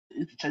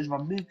need to change my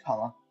mood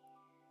color.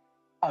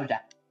 Oh yeah,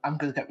 I'm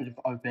gonna get rid of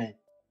OB.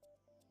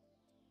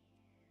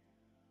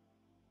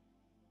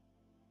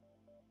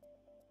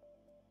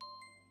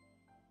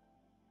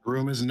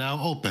 Room is now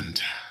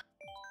opened.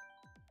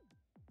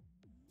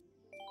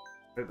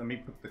 Let me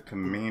put the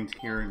command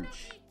here in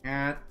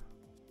chat.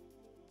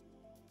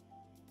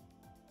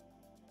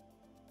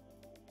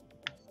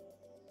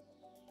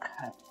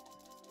 Okay.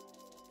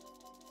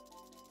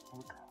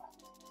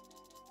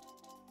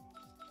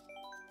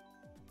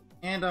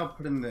 And I'll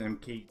put in the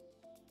MK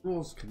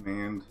rules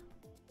command.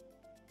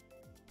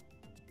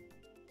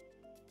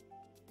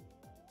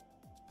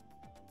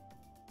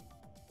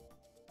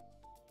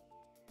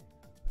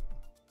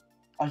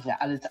 Oh yeah,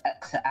 I need to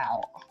exit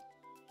out.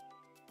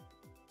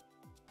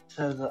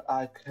 So that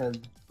I can...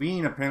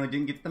 Ween apparently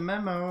didn't get the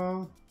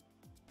memo.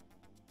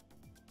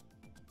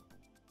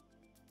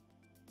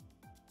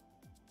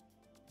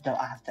 Don't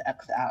I have to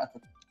exit out of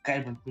the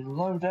game and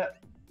reload it?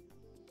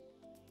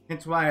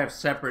 That's why I have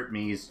separate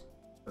me's.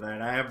 For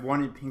that, I have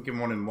one in pink and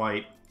one in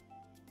white.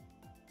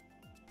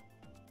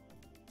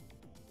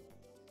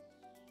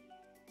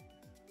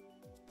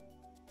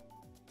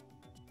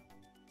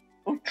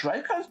 Oh,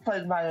 Draco's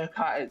played Mario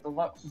Kart 8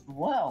 Deluxe as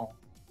well.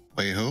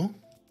 Wait, who?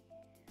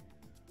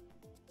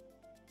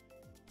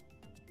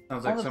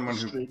 Sounds like One someone of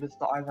the who... streamers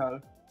that I know.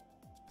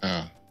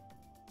 Oh.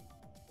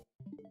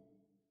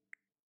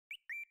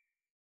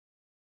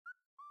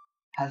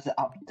 Has it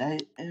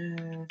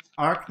updated?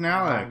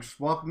 AaronTheSilverGamer,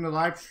 welcome to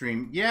live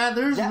stream. Yeah,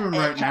 there's room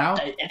right now.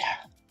 Updated.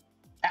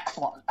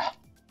 Excellent.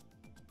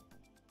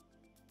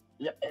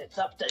 Yep, it's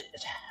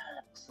updated.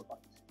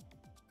 Excellent.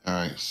 All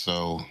right,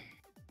 so,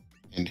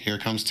 and here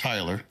comes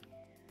Tyler.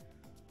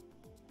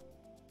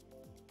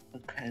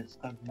 Okay, let's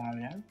go to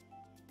Mario.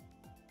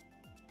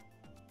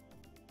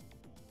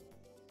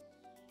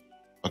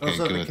 Okay, Those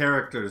are good. the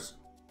characters.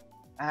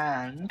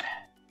 And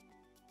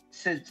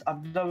since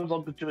I'm no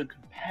longer doing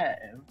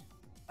competitive,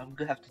 I'm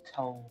gonna have to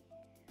tell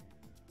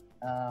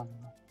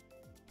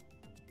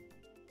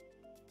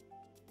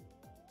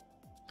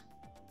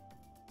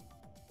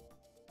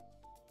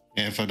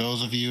And for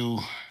those of you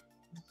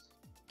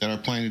that are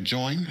planning to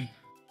join,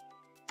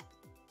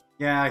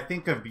 Yeah, I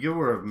think a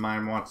viewer of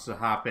mine wants to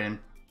hop in.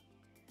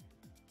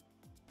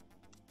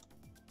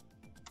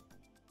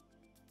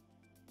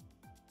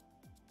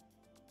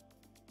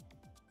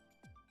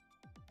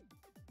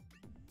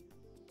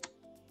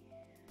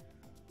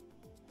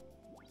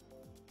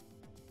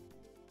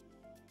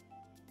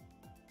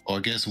 or I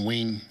guess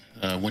Ween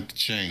went to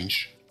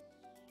change.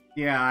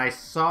 Yeah, I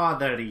saw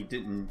that he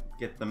didn't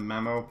get the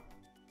memo.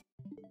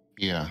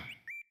 Yeah.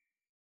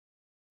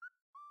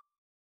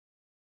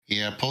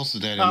 Yeah, I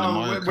posted that in the Oh,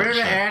 Mario Kart where the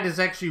chat. ad is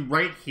actually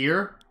right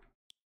here.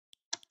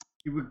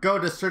 You would go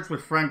to search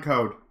with friend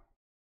code.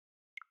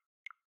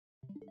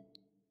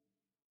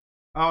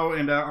 Oh,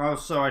 and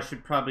also I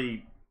should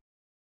probably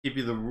give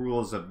you the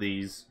rules of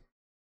these.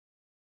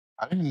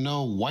 I didn't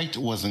know white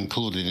was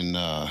included in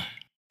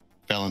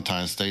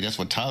Valentine's Day. That's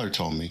what Tyler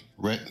told me.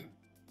 Red.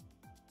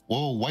 What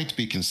will white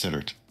be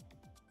considered?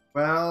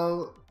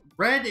 Well,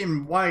 red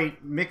and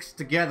white mixed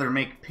together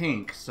make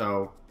pink,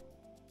 so...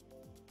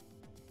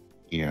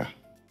 Yeah.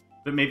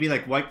 But maybe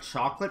like white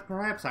chocolate,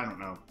 perhaps? I don't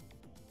know.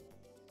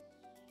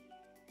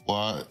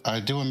 Well,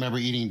 I do remember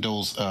eating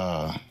those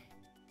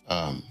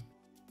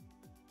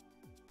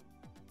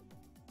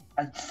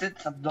and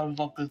since I'm no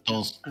longer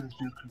Those gonna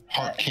do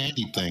heart competitive,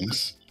 candy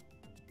things.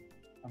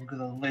 I'm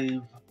gonna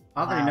leave.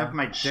 Oddly enough,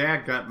 my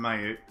dad got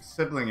my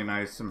sibling and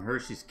I some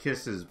Hershey's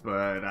Kisses,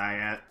 but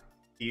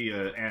he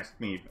asked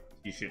me if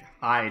he should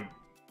hide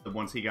the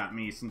ones he got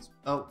me, since,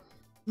 oh,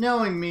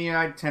 knowing me,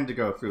 I tend to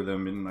go through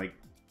them in like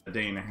a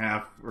day and a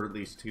half, or at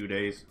least 2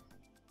 days.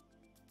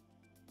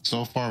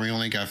 So far, we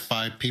only got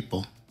 5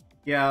 people.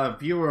 Yeah, a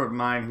viewer of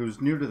mine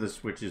who's new to the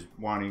Switch is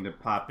wanting to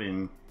pop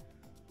in.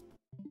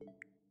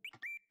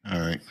 All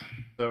right.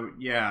 So,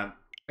 yeah,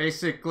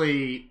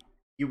 basically,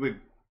 you would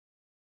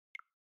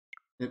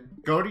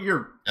go to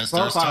your There's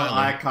profile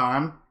Tyler.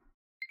 icon.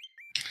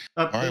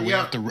 All right, we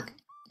have to.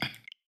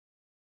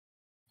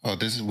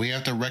 We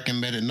have to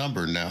recommended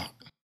number now.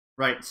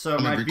 Right, so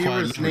I'm my gonna require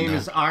viewer's number name now.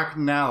 is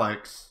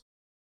AaronTheSilverGamer.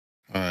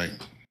 All right.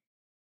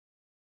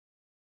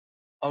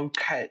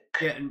 Okay.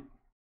 Yeah.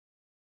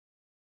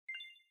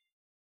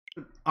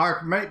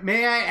 Ark,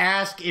 may I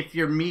ask if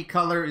your me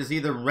color is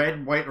either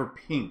red, white, or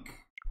pink?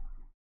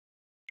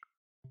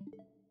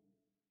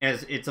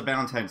 As it's a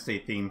Valentine's Day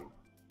theme.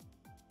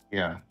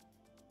 Yeah.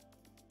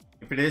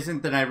 If it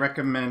isn't, then I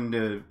recommend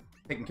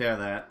taking care of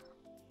that.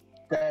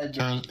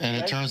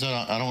 It turns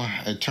out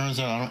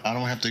I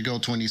don't have to go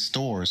to any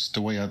stores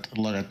the way I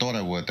thought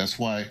I would. That's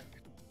why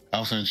I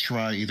was gonna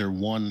try either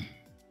 1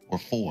 or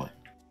 4.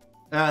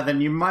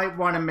 Then you might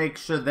want to make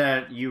sure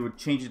that you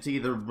change it to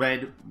either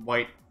red,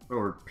 white,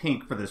 or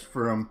pink for this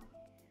Froom.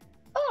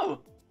 Oh.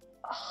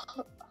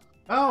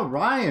 Oh,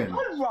 Ryan.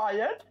 Hi,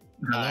 Ryan.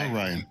 Hello,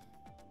 Ryan.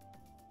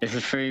 Is the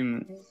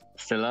Froom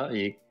still up?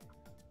 Yeah,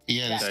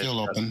 it's still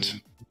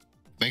opened.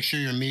 Make sure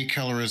your meat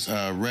color is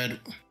red,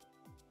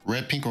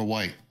 pink, or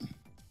white.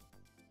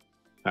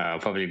 It'll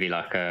probably be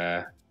like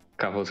a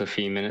couple to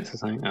few minutes or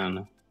something. I don't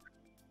know.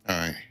 All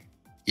right.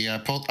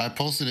 Yeah, I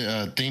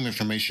posted theme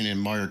information in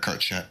Mario Kart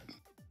chat.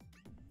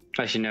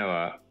 Actually, you know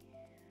what?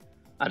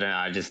 I don't know.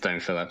 I just don't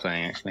feel like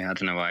playing. Actually, I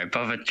don't know why I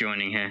bothered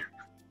joining here.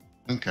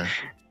 Okay.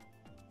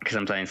 Because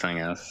I'm playing something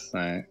else.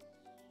 So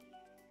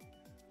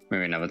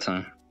maybe another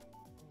time.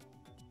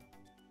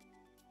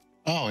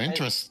 Oh,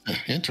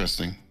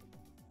 interesting.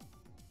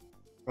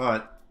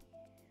 What?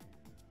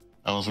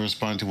 I was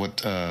responding to what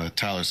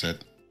Tyler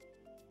said.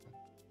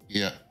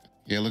 Yeah,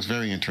 it looks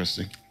very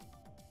interesting.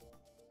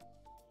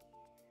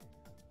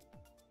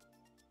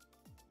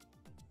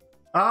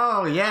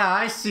 Oh, yeah,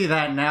 I see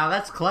that now.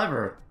 That's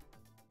clever.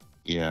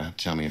 Yeah,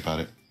 tell me about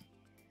it.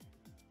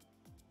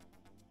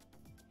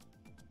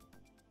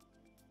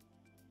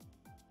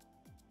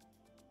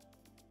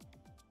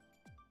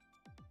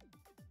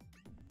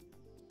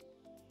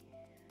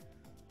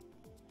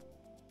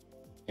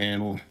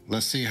 And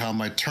let's see how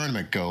my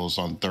tournament goes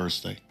on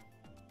Thursday.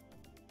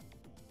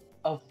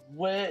 Of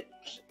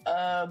which,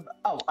 I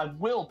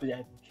will be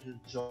able to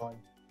join.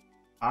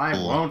 I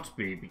won't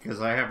be,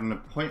 because I have an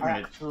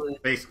appointment Actually,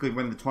 basically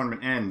when the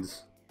tournament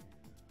ends.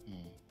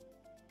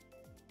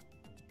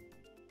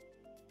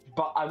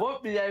 but I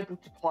won't be able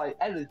to play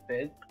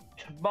anything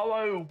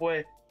tomorrow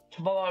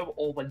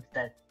or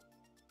Wednesday.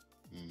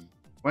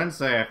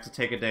 Wednesday I have to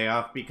take a day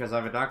off because I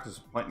have a doctor's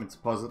appointment,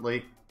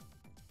 supposedly.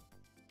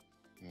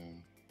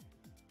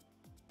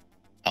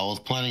 I was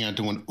planning on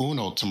doing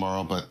Uno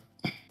tomorrow, but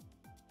I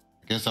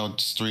guess I'll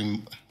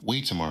stream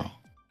Wii tomorrow.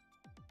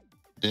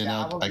 Then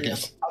Yeah,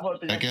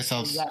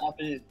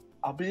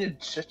 I'll be in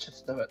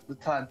Chichester at the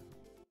time.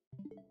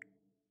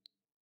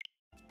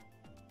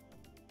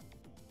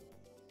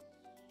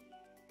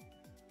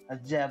 And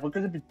yeah, we're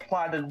going to be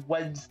planning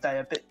Wednesday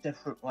a bit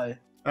differently.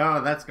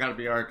 Oh, that's gotta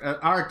be Ark.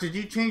 Ark, did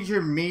you change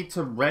your meat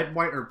to red,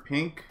 white, or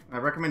pink? I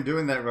recommend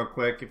doing that real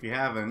quick if you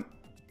haven't.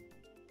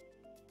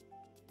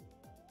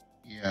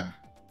 Yeah.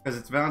 Because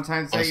it's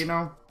Valentine's Day, you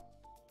know?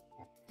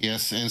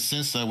 Yes, and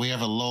since we have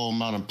a low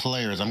amount of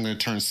players, I'm going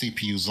to turn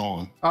CPUs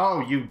on.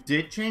 Oh, you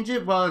did change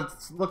it? Well,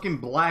 it's looking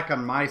black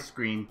on my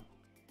screen.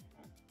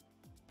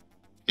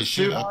 It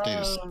should update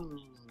us.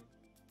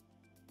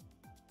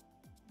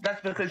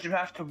 That's because you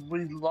have to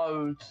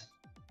reload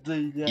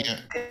the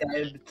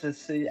game to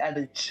see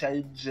any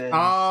changes.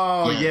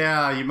 Oh,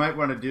 yeah, you might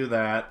want to do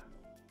that.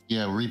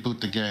 Yeah,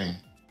 reboot the game.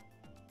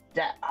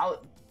 Yeah,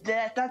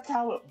 that's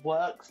how it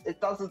works. It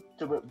doesn't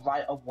do it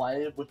right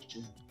away, which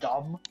is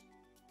dumb.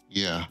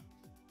 Yeah.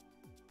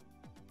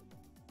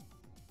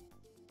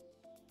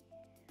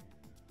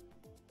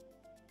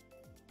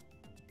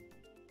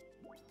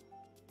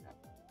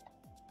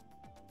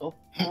 Oh,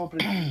 probably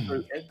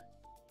rebooting.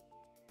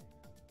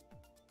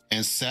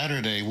 And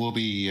Saturday we'll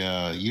be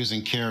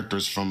using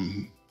characters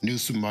from New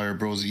Super Mario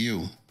Bros.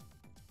 U.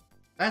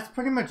 That's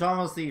pretty much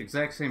almost the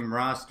exact same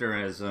roster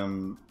as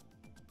number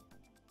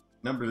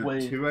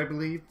 2, I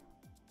believe.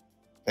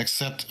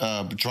 Except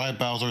Dry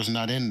Bowser's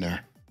not in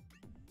there.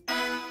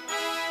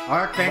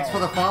 Ark, thanks for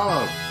the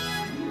follow.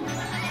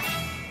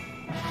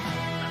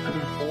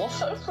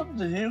 Also from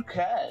the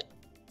UK.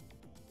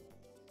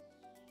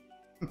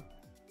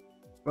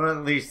 Well,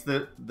 at least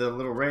the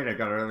little raid I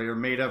got earlier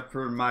made up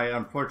for my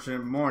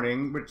unfortunate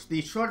morning, which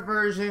the short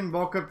version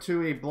woke up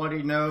to a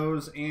bloody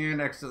nose and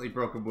accidentally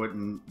broke a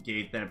wooden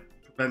gate that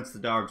prevents the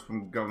dogs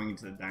from going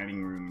into the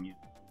dining room.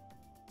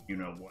 You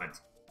know what?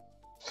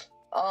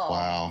 Oh.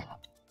 Wow.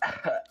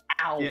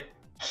 Ow.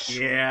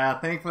 Yeah,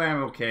 thankfully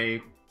I'm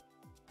okay.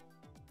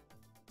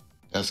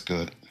 That's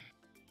good.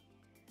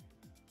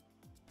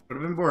 Could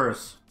have been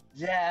worse.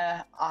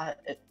 Yeah,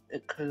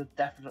 it could have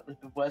definitely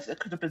been worse. It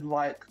could have been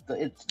like the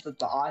incident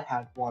that I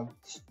had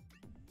once.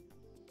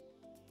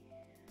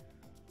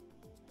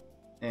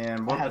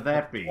 And what would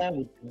that be? There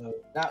we go.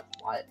 That's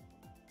right.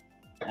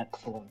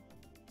 Excellent.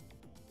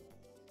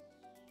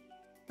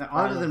 Now,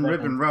 other than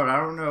Ribbon Road, I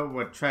don't know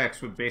what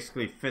tracks would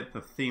basically fit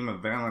the theme of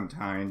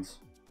Valentines.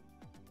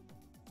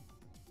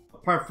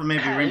 Apart from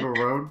maybe Rainbow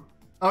Road.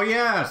 Oh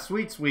yeah,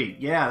 Sweet Sweet.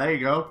 Yeah, there you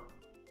go.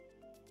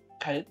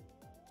 Okay.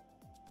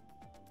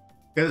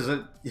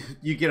 Because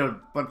you get a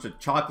bunch of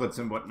chocolates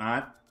and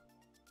whatnot.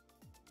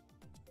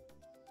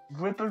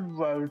 Ribbon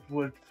Road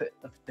would fit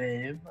the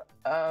theme.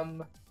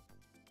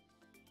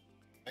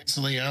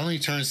 Actually, I only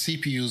turn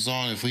CPUs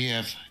on if we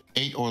have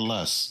 8 or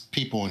less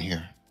people in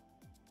here.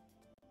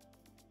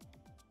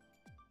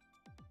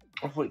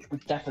 Of which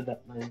would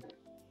definitely.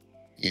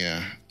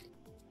 Yeah.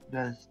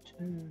 There's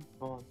 2,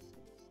 4,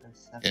 6,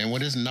 7. And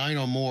when it's 9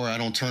 or more, I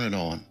don't turn it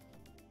on.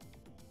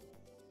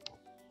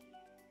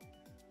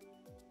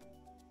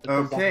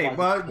 Okay,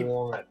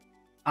 well,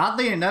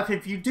 oddly enough,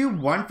 if you do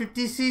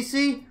 150cc,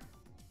 you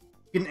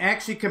can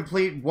actually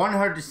complete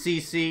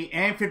 100cc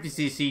and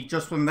 50cc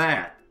just from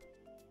that.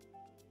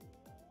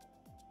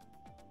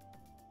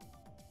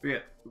 Yeah,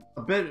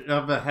 a bit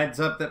of a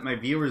heads up that my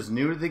viewer is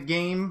new to the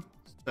game,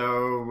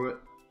 so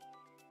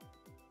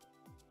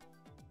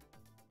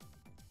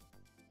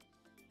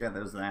yeah,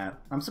 there's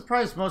that. I'm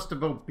surprised most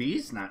of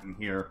OB's not in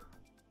here.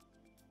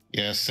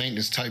 Yeah, Saint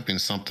is typing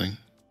something.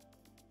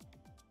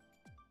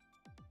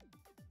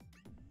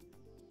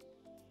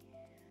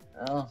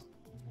 Oh.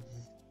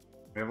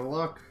 Have a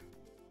look.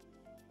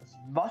 As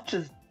much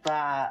as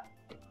that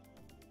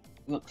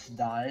looks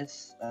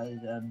nice, I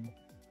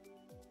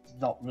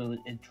not really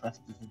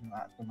interested in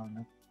that at the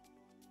moment.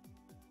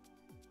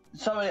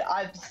 Sorry,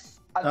 I've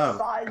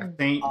signed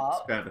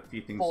up got a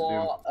few things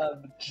for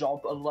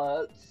job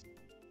alerts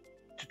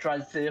to try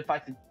and see if I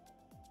can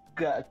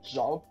get a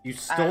job. You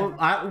stole?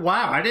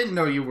 Wow, I didn't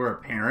know you were a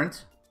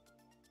parent.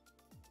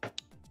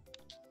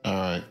 All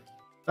right.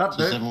 Oh,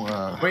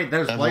 So wait,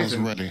 there's everyone's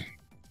Blazing. ready.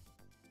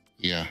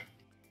 Yeah.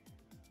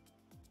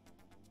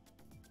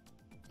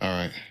 All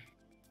right.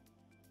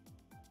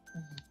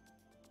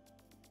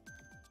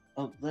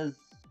 Oh, there's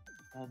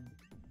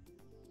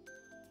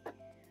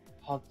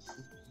hot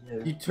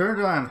CPU. You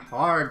turned on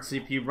hard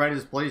CPU right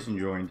as Blazing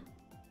joined.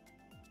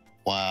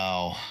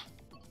 Wow.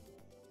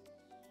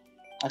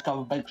 I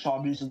gotta make sure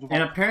I'm using the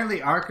And right.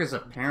 apparently Ark is a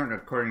parent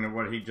according to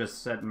what he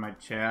just said in my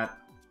chat.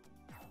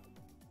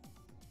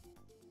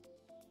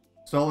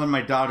 Stolen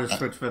my daughter's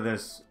Switch for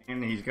this,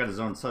 and he's got his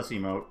own sus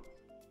emote.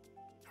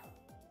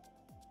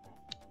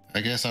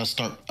 I guess I'll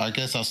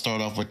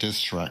start off with this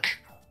track.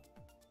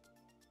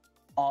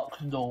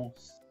 Arc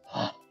North.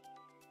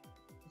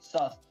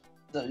 So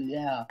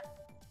yeah.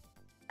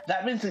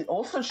 That means it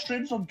also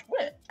streams on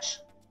Twitch.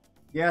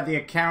 Yeah, the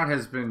account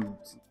has been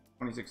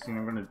 2016.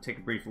 I'm going to take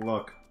a brief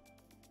look.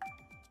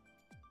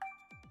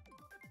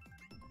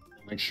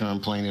 Make sure I'm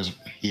playing as.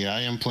 Yeah,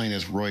 I am playing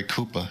as Roy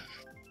Koopa.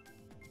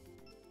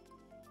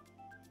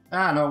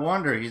 Ah, no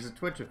wonder. He's a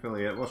Twitch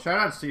affiliate. Well,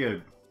 shoutouts to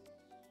you.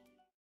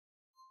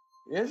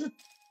 It is a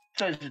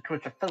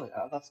Twitch affiliate.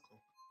 Oh, that's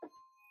cool.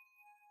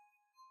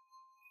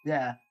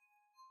 Yeah.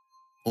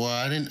 Well,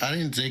 I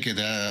didn't think of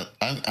that.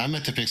 I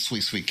meant to pick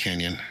Sweet Sweet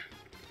Canyon.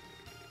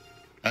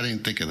 I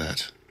didn't think of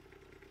that.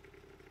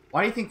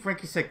 Why do you think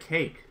Frankie said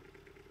cake?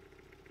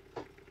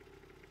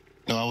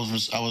 No, I was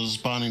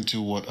responding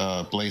to what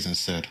Blazin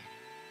said.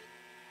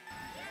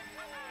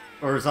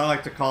 Or as I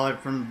like to call it,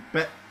 from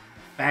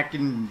back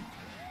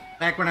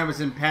when I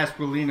was in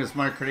Pasqualina's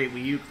Mario Kart 8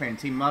 Wii U clan,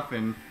 Team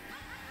Muffin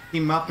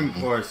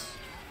course.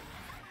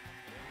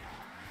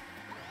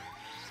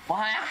 Well,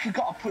 I actually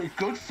got a pretty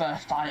good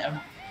first item.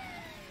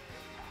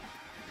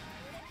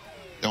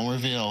 Don't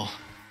reveal.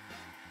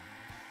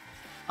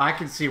 I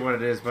can see what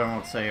it is, but I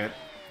won't say it.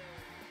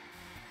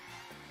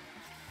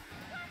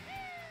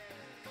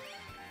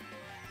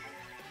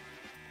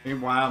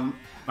 Meanwhile,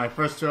 my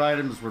first two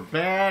items were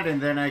bad,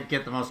 and then I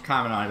get the most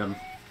common item.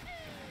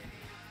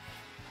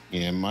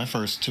 Yeah, my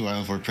first two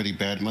items were pretty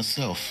bad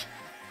myself.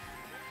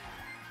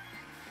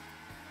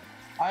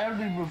 I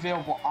only reveal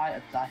what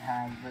items I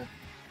have.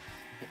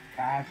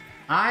 Bad.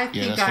 I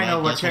think I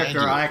know what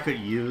character I I could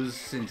use,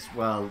 since,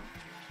 well,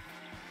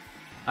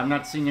 I'm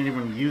not seeing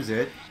anyone use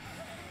it.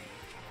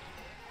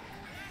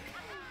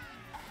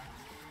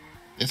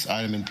 This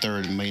item in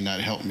third may not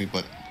help me,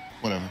 but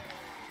whatever.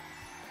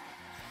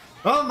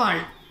 Oh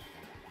my!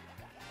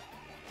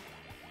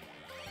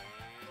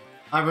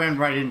 I ran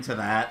right into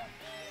that.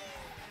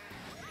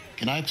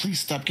 Can I please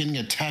stop getting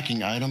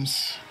attacking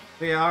items?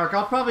 Yeah, Ark,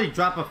 I'll probably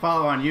drop a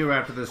follow on you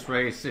after this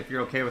race, if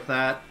you're okay with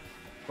that.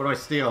 What do I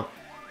steal?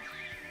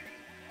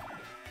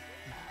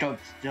 Don't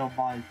steal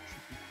my.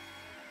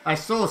 I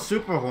stole a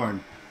super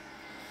horn.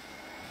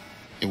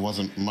 It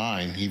wasn't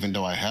mine, even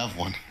though I have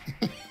one.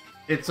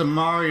 It's a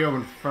Mario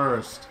in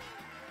first.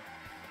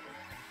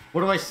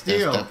 What do I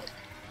steal?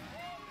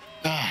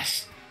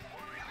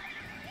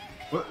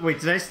 Wait,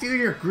 did I steal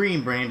your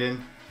green,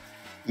 Brandon?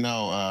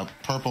 No,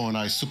 Purple and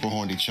I super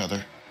horned each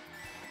other.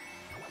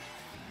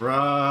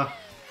 Bruh.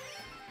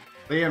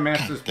 Leah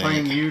Master's God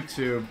dang playing it.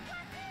 YouTube.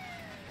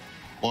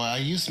 Well, I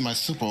used my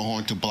super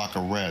horn to block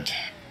a red,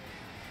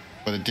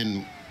 but it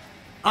didn't.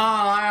 Oh,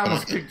 I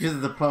almost picked you to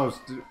the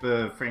post,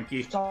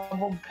 Frankie.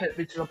 Someone picked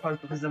me to the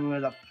post because they were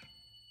in a.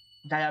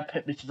 They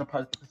picked me to the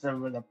post because they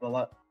were in a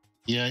bullet.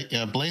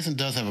 Yeah, Blazin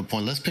does have a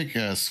point. Let's pick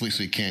Sweet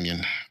Sweet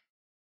Canyon.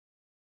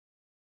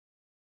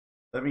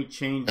 Let me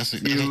change That's to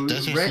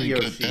actually Red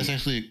good.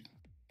 Yoshi.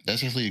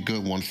 That's actually a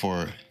good one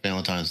for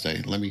Valentine's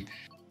Day. Let me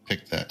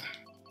pick that.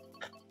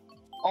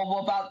 Oh,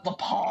 what about the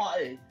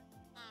party?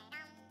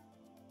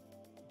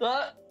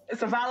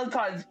 It's a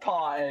Valentine's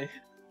party.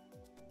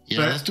 Yeah,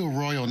 But- let's do a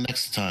Royal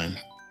next time.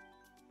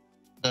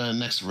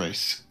 Next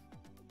race.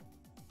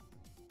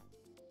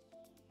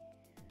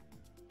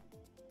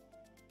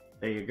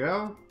 There you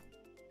go.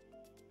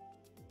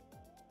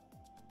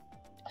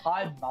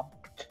 Hi, Mum.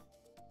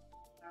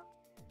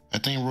 I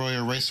think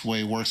Royal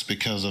Raceway works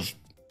because of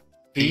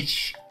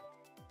Peach.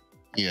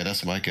 Yeah,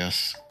 that's my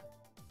guess.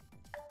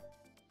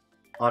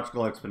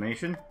 Logical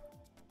explanation.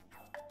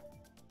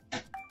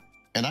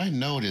 And I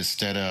noticed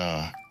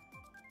that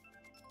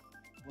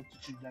What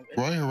did you notice?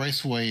 Royal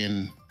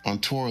Raceway on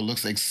tour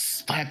looks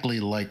exactly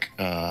like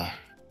Yeah,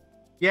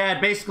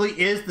 it basically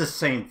is the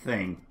same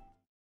thing.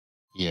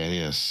 yeah, it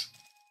is.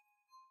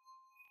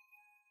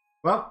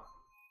 Well,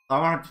 I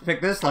want to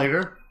pick this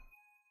later.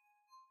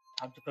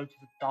 Time to go to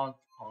the dance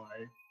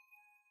party.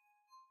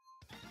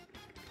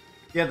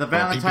 Yeah, the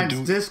Well, people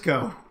Valentine's do-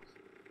 disco.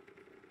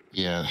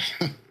 Yeah.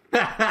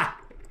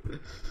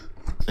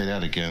 Say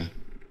that again.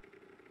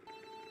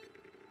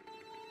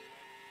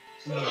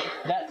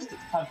 Next, it's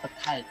time for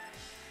cake.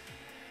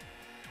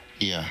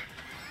 Yeah.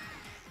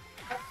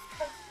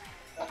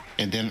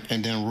 And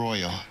then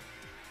Royal.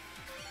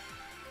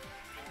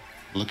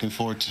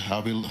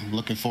 I'll be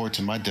looking forward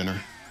to my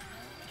dinner.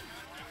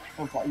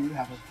 What are you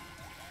having?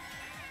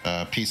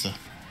 Pizza.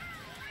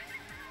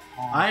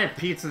 I had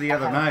pizza the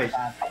other night.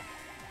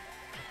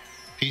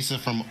 Pizza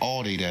from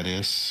Aldi, that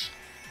is.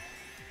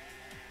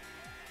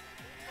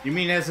 You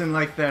mean as in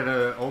like that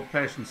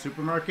old-fashioned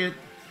supermarket?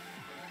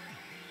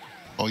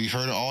 Oh, you've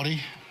heard of Aldi?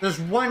 There's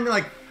one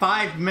like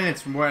 5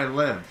 minutes from where I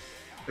live.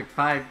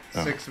 Like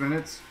 6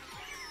 minutes.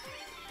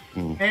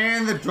 Ooh.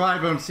 And the dry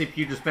bone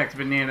CPU just backed a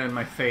banana in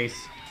my face.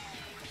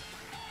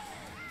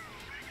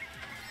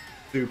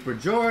 Super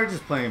George is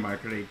playing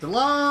MK8D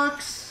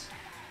Deluxe.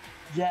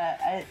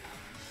 Yeah,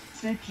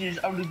 CPUs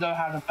only know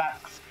how to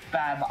back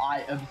spam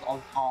items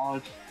on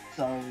hard,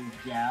 so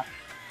yeah.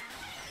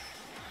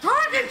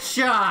 Target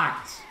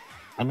shot!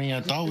 I mean,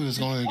 I thought we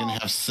was only gonna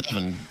have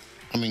 7.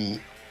 I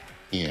mean,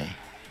 yeah.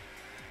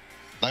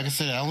 Like I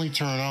said, I only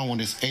turn it on when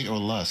it's 8 or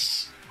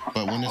less.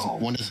 But when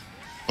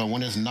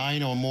it's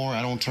 9 or more,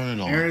 I don't turn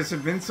it on. Aaron is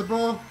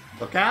invincible.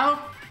 Look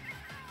out!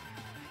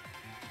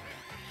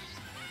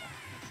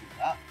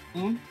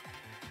 Hmm?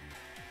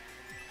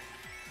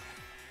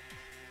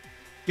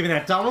 Give me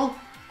that double.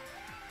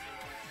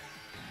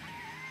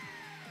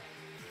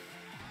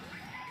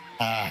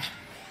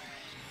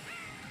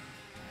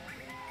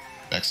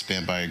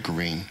 Backspam by a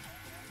green.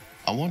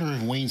 I wonder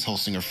if Wayne's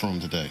hosting a Froom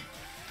today.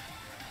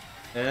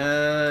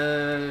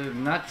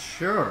 Not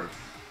sure.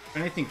 If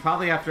anything,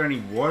 probably after any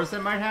wars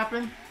that might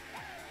happen.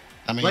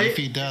 I mean, if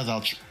he does,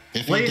 I'll try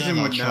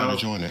to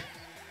join it.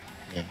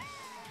 Yeah.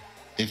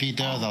 If he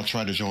does, I'll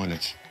try to join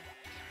it.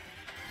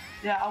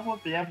 Yeah, I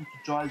won't be able to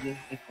join you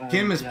if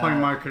Kim is playing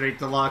MK8D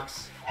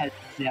Deluxe.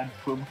 The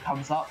Froom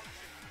comes up.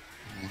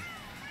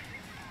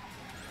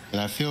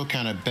 And I feel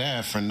kind of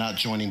bad for not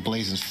joining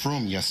Blazing's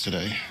Froom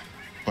yesterday,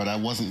 but I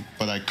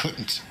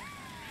couldn't.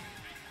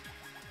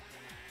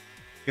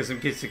 Because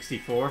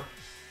MK64?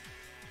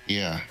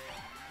 Yeah.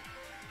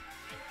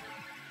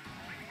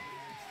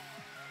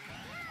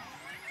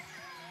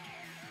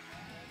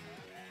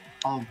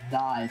 Oh,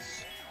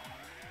 nice.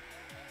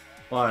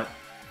 What?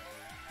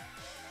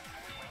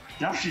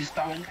 Yoshi's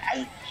going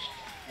 8.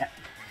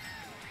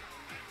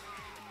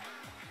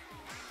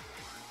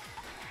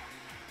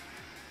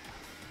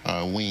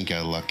 Yeah. We ain't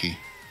got lucky.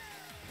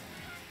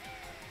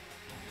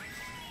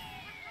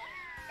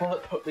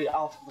 Bullet put me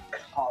out of the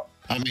car.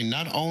 I mean,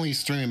 not only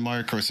streaming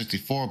Mario Kart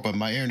 64, but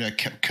my internet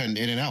kept cutting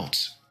in and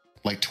out.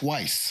 Like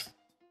twice.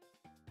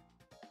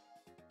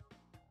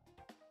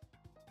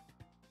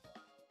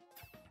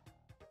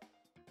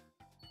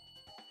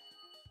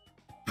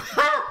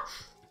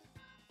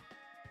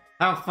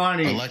 How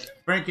funny.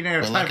 Frankie and I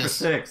are tied for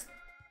 6th.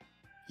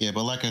 Yeah,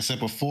 but like I said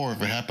before,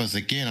 if it happens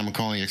again, I'm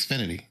calling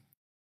Xfinity.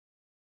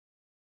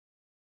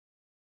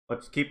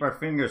 Let's keep our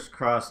fingers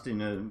crossed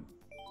in a...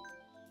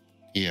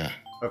 Yeah.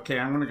 Okay,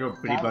 I'm gonna go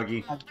pretty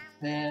buggy.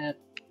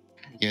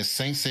 Yeah,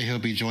 Saint say he'll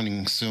be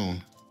joining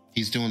soon.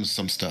 He's doing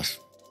some stuff.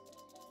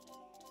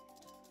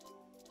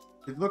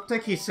 It looked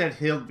like he said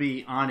he'll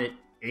be on at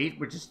 8,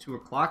 which is 2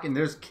 o'clock, and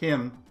there's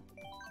Kim.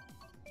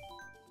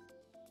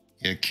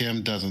 Yeah,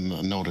 Kim doesn't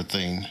know the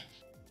thing.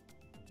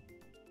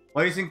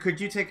 Blazing, could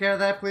you take care of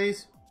that,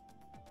 please?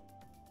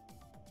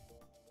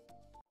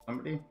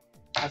 Somebody?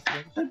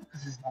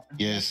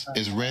 Yes,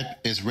 is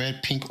red,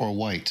 pink, or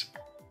white?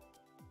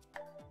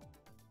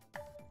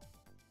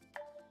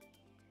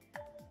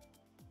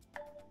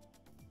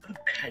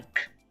 Okay.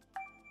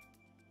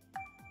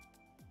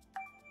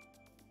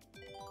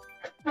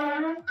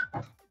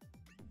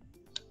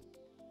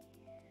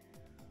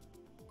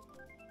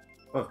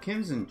 Well, if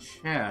Kim's in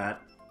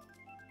chat...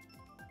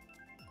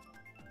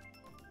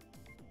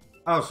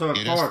 Oh, so at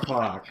 4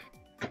 o'clock.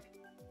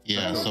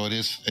 Yeah, so it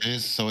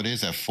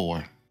is at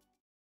 4.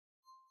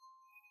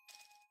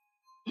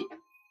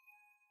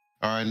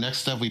 All right,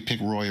 next up we pick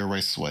Royal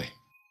Raceway.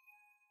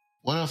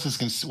 What else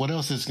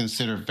is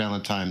considered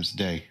Valentine's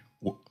Day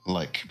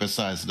like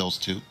besides those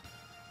two?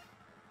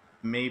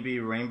 Maybe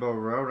Rainbow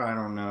Road, I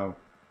don't know.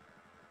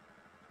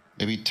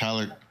 Maybe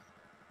Tyler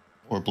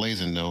or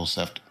Blazing knows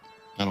after.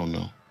 I don't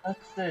know.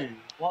 Let's see.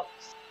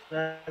 What's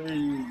very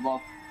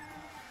long?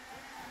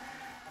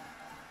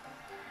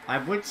 I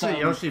would say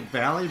Yoshi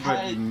Valley,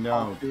 but Cake, no.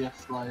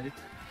 Obviously.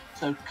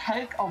 So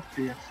Cake,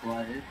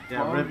 obviously.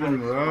 Yeah,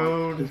 Ribbon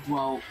Road. As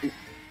well.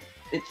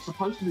 It's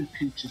supposed to be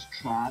Peach's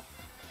Track.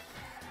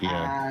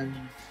 Yeah.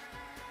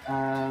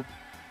 And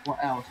what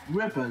else?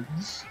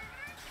 Ribbons.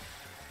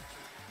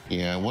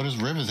 Yeah. What does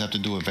Ribbons have to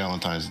do with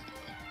Valentine's Day?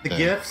 The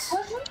gifts.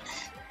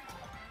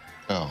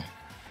 Oh.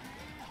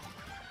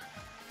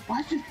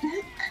 Why'd you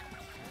think?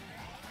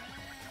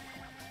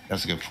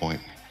 That's a good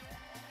point.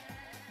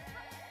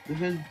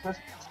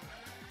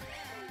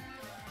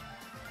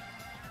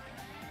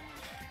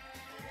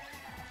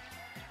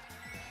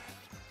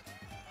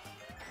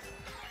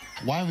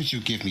 Why would you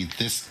give me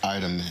this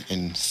item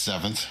in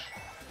 7th?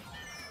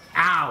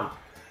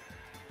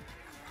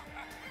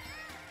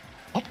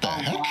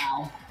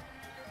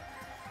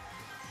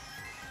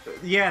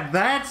 Yeah,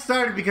 that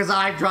started because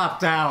I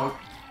dropped out.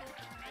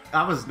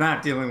 I was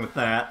not dealing with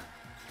that.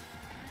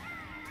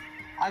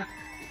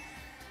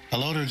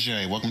 Hello there,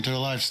 Jay. Welcome to the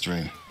live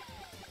stream.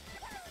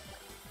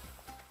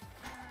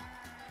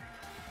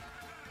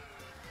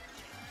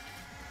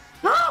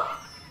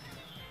 Ah!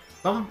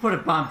 Someone put a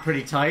bomb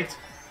pretty tight.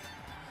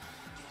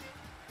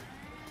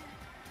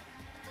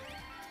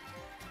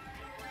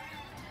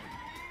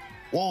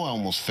 Whoa, I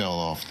almost fell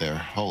off there.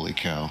 Holy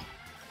cow.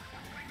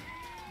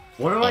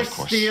 What do I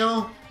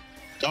steal?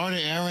 Darn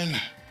it, Aaron.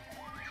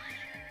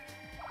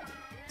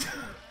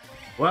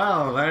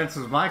 Well, that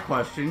answers my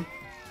question.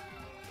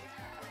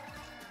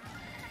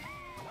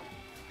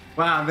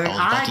 Wow, then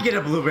I get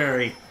a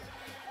blueberry.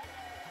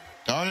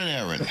 Darn it,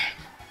 Aaron.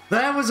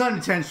 That was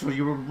unintentional.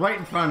 You were right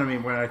in front of me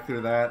when I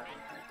threw that.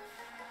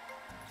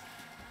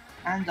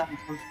 And I'm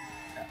supposed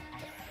to.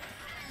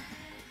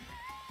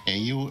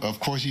 And you, of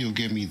course, you'll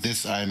give me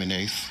this item in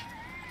 8th.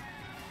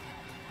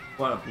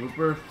 What, a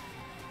blooper?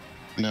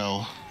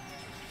 No.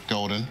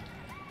 Golden.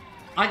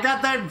 I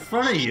got that in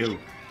front of you.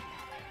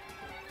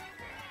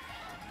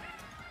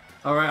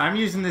 Alright, I'm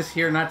using this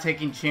here, not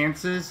taking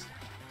chances.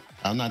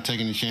 I'm not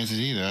taking any chances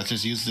either. I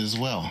just used it as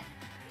well.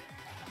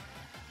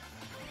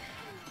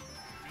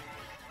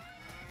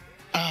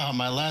 Ah,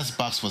 my last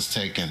box was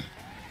taken.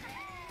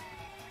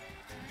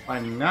 By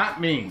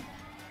not me.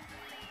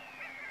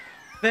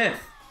 5th.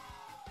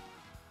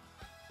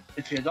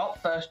 If you're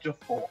not first, you're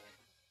 4th.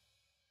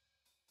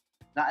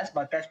 That is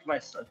my best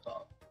race so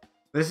far.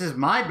 This is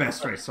my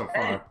best race so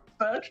far. Hey,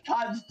 third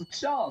time's the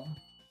charm.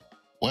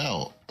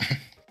 Well.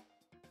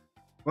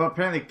 Well,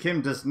 apparently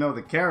Kim does know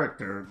the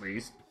character, at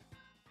least.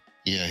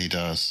 Yeah, he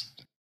does.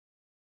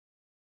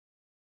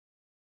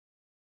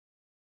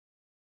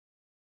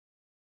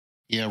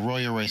 Yeah,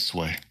 Royal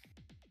Raceway.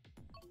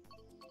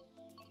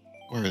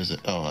 Where is it?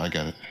 Oh, I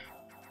got it.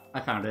 I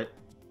found it.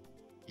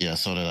 Yeah,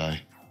 so did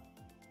I.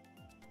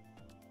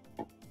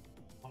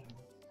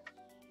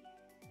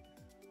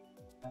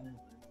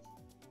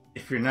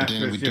 If you're not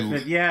first, you're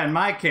fifth. Yeah, in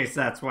my case,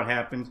 that's what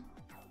happened.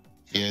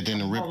 Yeah, then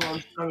the rip.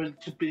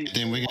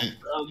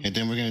 And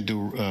then we're gonna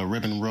do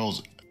ribbon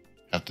rolls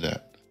after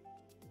that.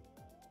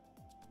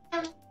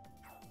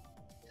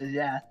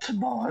 Yeah,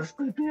 tomorrow's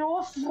gonna be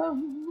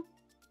awesome.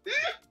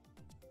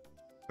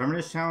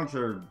 Terminus challenge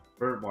or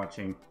bird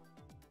watching?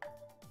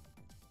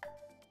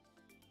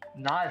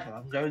 Neither.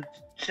 I'm going to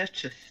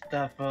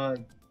Chichester for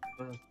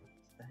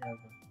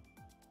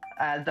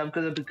and I'm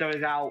gonna be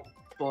going out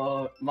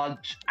for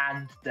lunch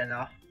and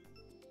dinner.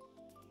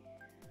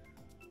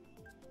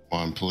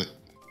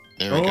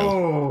 There we go.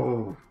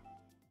 Oh.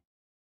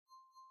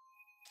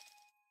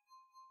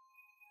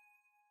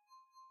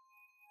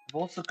 I'm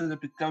also gonna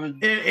be going.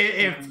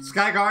 If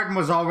Sky Garden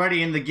was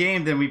already in the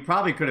game, then we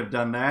probably could have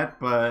done that,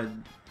 but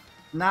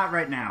not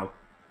right now.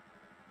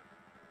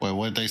 Wait,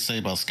 what did they say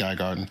about Sky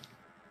Garden?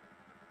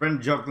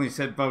 Brendan jokingly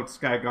said, "Vote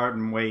Sky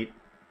Garden." Wait.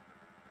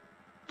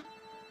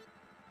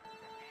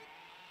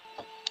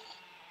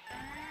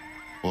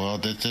 Well,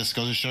 that just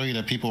goes to show you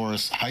that people are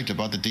hyped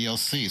about the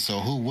DLC, so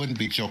who wouldn't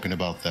be joking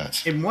about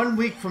that? In 1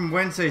 week from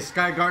Wednesday,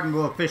 Sky Garden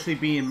will officially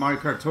be in Mario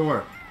Kart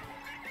Tour.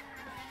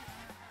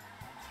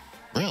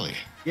 Really?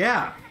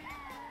 Yeah.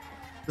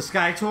 The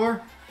Sky Tour?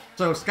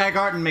 So Sky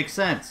Garden makes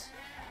sense.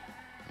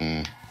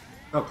 Hmm.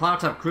 Oh, Cloud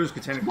Top Cruise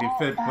could technically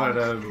fit, but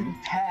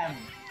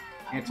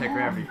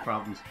anti-gravity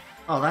problems.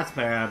 Oh, that's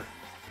bad.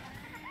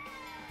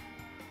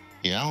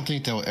 Yeah, I don't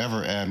think they'll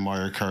ever add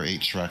Mario Kart 8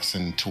 tracks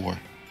in Tour.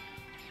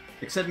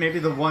 Except maybe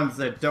the ones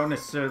that don't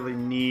necessarily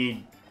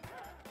need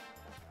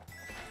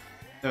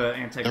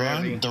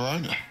anti-gravity.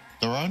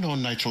 There are no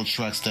Nitro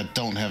tracks that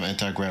don't have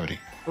anti-gravity.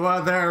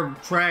 Well, there are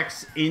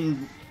tracks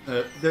in...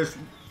 there's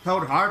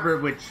Toad Harbor,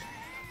 which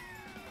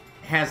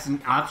has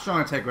an optional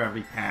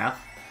anti-gravity path.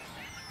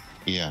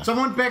 Yeah.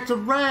 Someone back to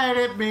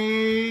Reddit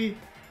me!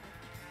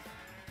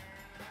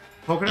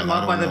 Poking him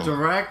up by the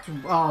direct?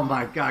 Oh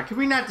my god, can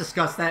we not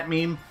discuss that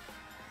meme?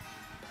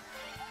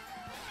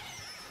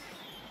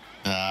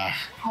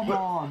 Come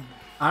on.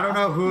 I don't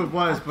know who it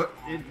was, but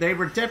they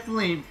were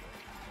definitely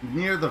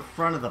near the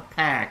front of the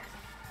pack.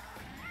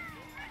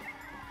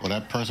 Well,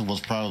 that person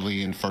was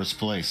probably in first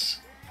place.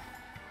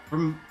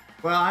 Well,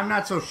 I'm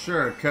not so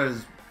sure,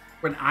 because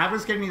when I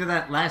was getting to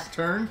that last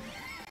turn,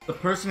 the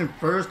person in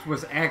first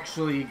was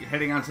actually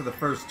heading onto the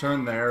first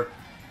turn there.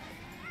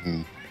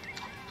 Hmm.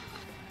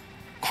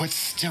 Quit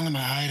stealing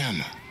my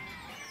item.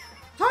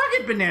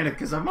 Target banana,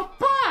 because I'm a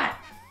bot!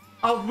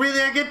 Oh,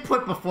 really? I get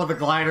put before the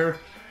glider?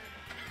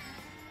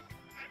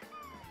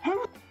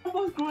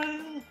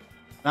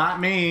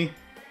 Not me.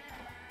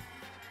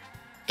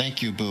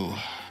 Thank you, Boo.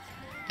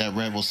 That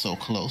red was so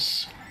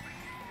close.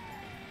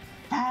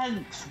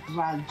 Thanks,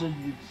 Brandon,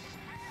 you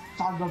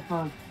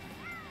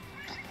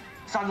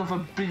son of a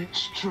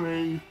beach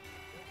tree.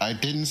 I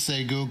didn't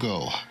say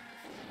Google.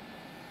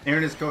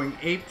 Aaron is going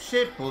ape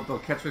shit. Bullet Bill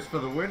catchers for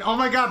the win. Oh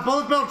my god,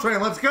 Bullet Bill train,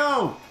 let's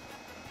go!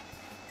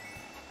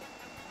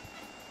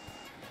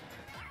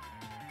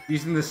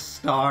 Using this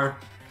star.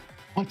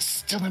 What's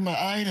stealing my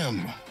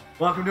item?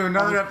 Welcome to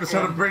another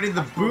episode of Brady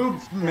the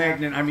Boob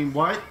Magnet. I mean,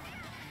 what?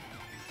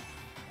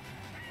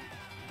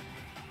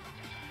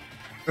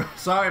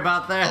 Sorry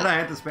about that. I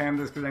had to spam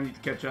this because I need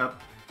to catch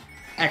up.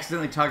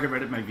 Accidentally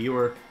targeted my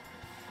viewer.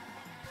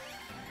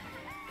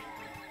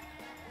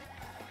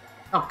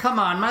 Oh, come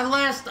on. My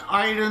last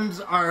items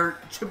are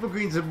triple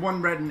greens and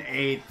 1 red and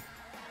 8.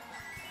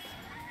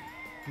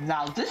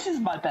 Now, this is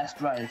my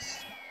best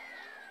race.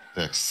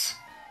 6.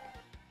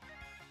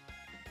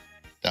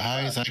 The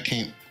highest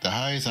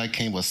I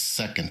came was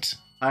 2nd.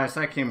 Highest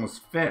I came was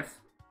 5th.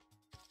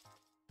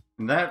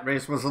 And that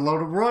race was a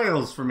load of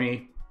royals for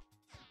me.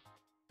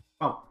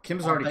 Oh,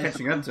 Kim's already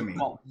catching up to me.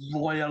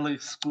 Royally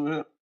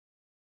screwed.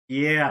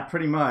 Yeah,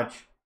 pretty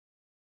much.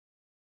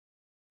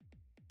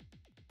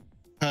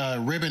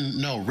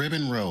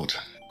 Ribbon Road.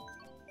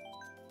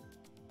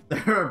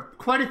 There are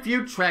quite a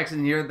few tracks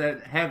in here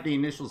that have the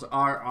initials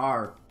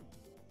RR.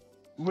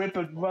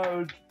 Ribbon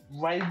Road,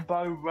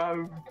 Rainbow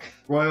Road,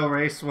 Royal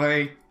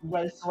Raceway.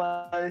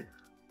 Raceway.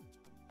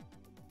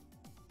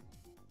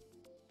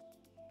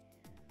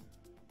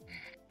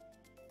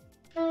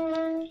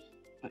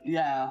 But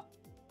yeah.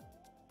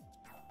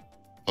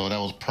 Oh, that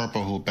was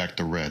purple who back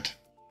to red.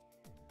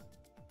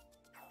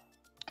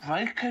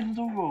 Breaking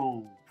the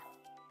rule.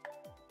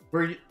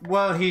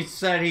 Well, he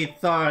said he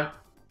thought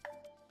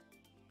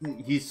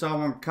he saw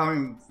one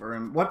coming for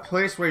him. What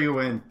place were you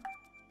in?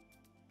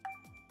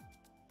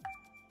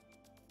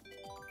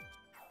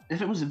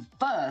 If it was in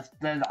first,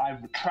 then I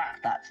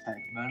retract that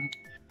statement.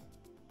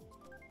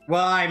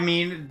 Well, I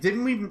mean,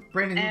 didn't we,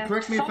 Brandon,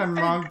 correct me if I'm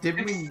wrong,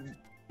 didn't we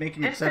make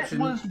an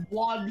exception? If it was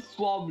one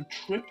from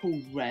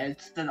triple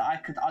red, then I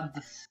could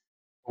understand.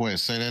 Wait,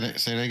 say that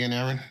again,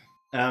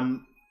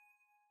 Aaron?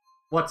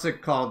 What's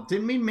it called?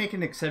 Didn't we make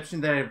an exception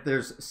that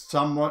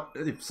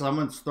if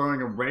someone's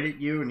throwing a red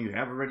at you and you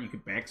have a red, you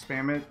could back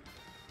spam it?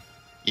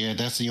 Yeah,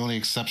 that's the only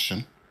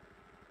exception.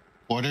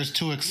 Or there's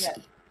two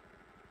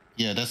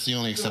Yeah, that's the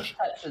only exception.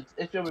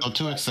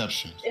 Two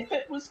exceptions. If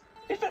it was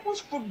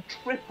from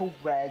triple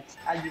red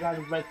and you had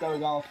a red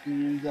going after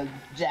you, then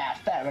yeah,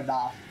 fair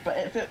enough.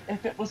 But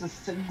if it was a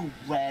single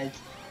red,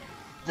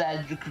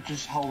 then you could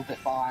just hold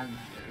it behind you.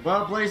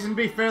 Well, Blazing, to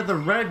be fair, the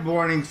red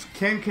warnings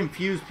can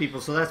confuse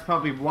people, so that's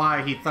probably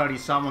why he thought he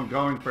saw one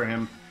going for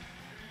him.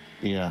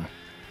 Yeah.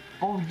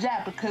 Well,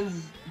 yeah,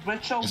 because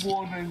ritual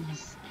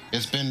warnings.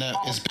 It's been that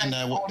way.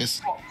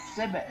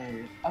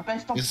 Proximity. Are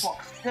based on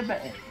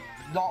proximity,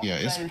 not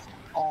based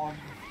on.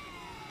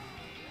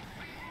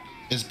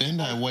 It's been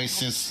that way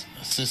since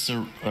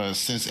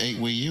 8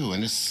 Wii U,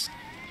 and it's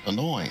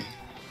annoying.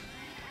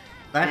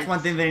 That's one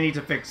thing they need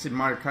to fix in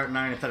Mario Kart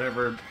 9 if that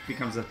ever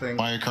becomes a thing.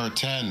 Mario Kart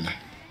 10.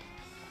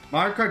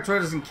 Mario Kart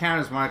 12 doesn't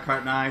count as Mario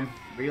Kart 9,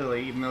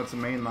 really, even though it's a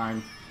main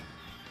line.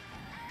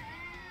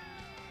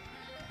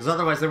 Because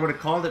otherwise they would have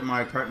called it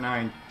Mario Kart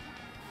 9.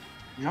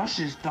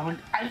 Yoshi's going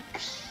ape.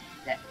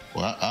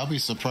 Well, I'll be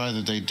surprised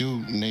if they do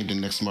name the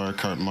next Mario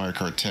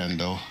Kart 10,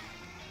 though.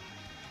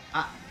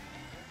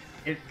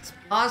 It's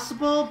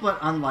possible, but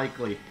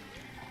unlikely.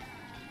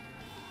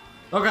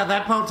 Oh god,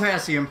 that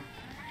potassium.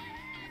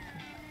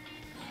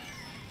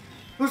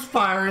 Who's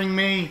firing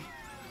me?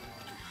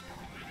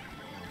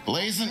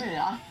 Blazing?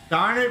 Yeah.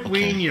 Darn it,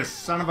 Ween, you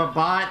son of a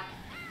bot.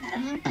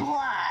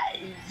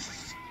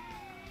 Implies.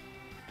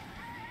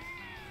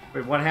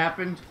 Wait, what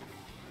happened?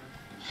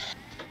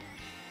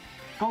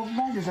 Gold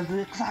red is at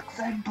the exact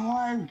same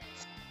place.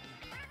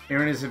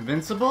 Aaron is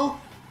invincible?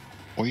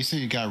 Well, you say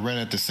you got red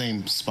at the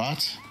same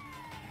spot?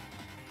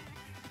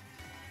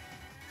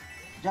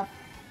 Yep.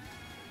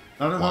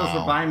 None of those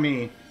were by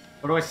me.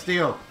 What do I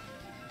steal?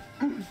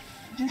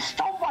 You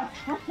stole my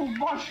triple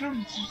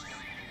mushrooms,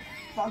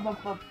 son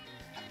of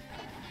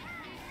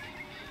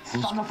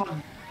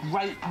a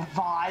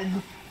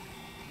grapevine.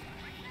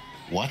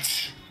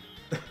 What?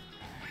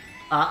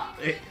 A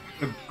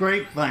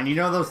grapevine. You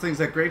know those things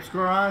that grapes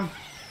grow on?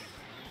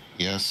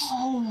 Yes.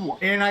 Oh.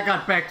 And I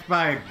got backed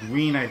by a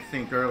green, I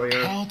think,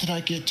 earlier. How did I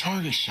get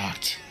target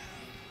shocked?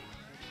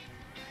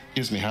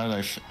 Excuse me, how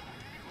did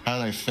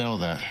I fail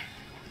that?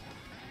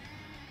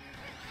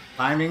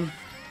 Timing.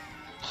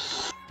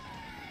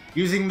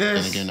 Using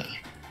this. And again,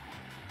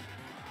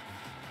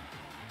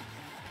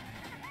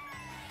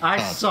 I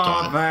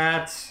saw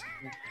that.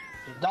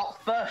 You're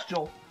not first,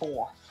 you're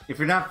fourth. If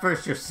you're not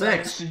first, you're I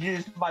sixth. should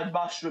use my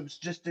mushrooms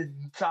just in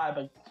time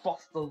and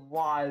cross the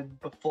line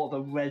before the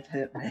red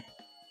hit me.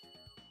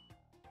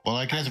 Well,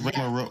 I guess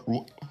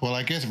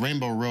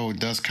Rainbow Road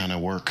does kind of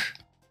work.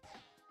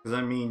 Because,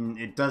 I mean,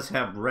 it does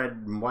have red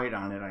and white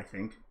on it, I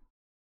think.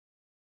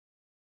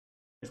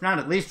 If not,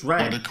 at least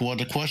red. Well,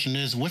 the question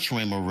is, which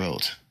Rainbow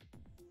Road?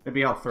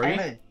 Maybe all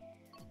three?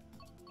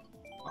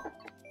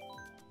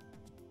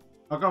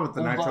 I'll go with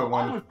the Nitro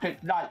one. I would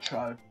pick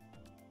Nitro.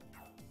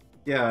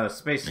 Yeah,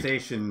 Space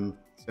Station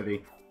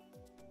City.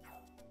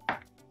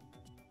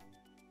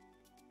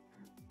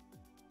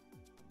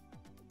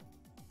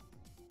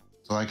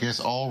 So I guess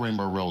all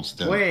Rainbow Roads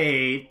then.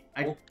 Wait,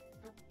 I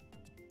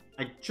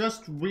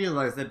just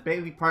realized that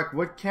Bailey Park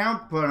would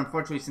count, but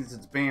unfortunately since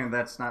it's banned,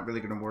 that's not really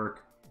going to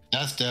work.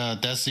 That's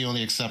the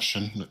only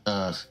exception.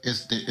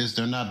 Is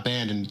they're not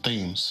banned in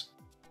themes.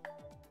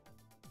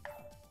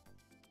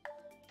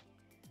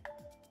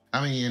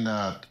 I mean,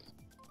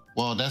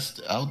 well, that's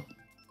out.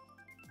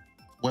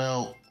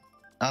 Well,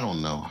 I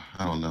don't know.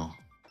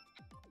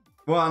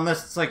 Well,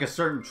 unless it's like a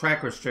certain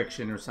track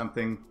restriction or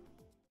something.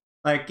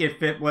 Like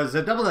if it was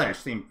a Double Dash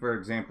theme, for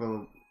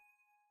example.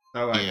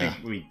 So I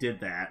think we did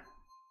that.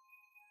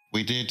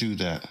 We did do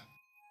that.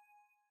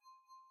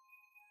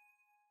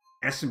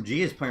 SMG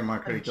is playing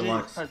Mario Kart 8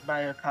 Deluxe.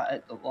 Mario Kart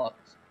 8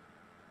 Deluxe.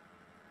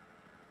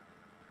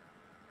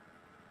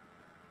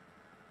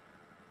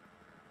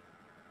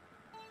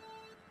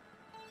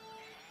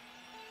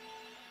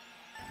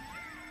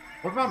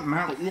 What about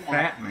Mount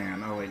Fat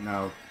Man? Oh wait,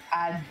 no.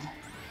 And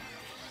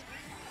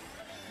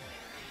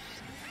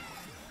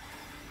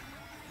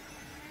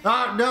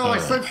Oh no, I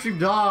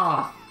slipstreamed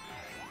off.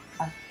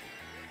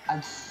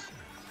 and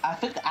I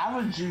think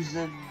Aaron's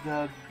using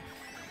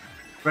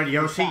Red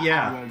Yoshi,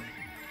 yeah. Aaron.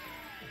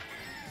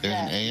 There's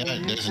an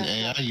AI. There's an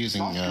AI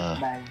using.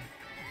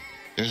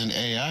 There's an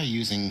AI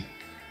using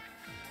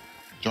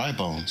dry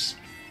bones.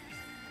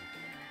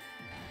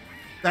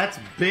 That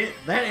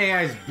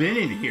AI's been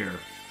in here.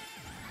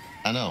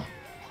 I know.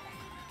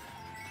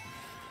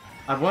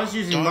 I was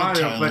using Darn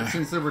Mario, Tyler. but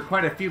since there were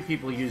quite a few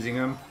people using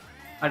him,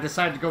 I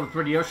decided to go with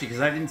Red Yoshi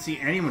because I didn't see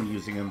anyone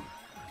using him.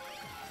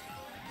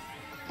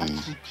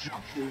 That's the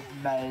jump is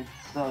made,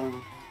 so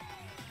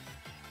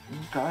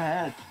go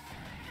ahead.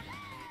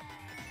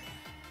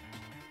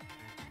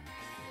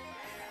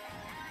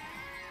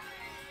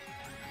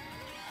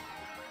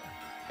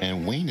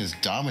 And Wayne is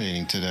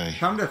dominating today.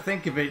 Come to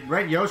think of it,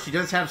 Red Yoshi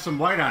does have some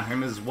white on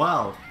him as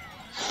well.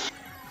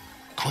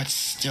 Quit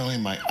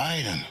stealing my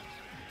item.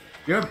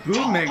 You're a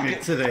boom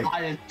magnet today.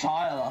 I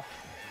Tyler.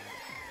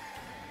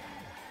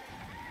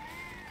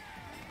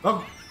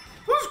 Oh,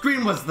 whose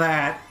green was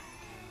that?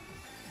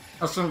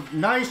 Oh, some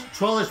nice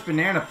trollish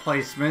banana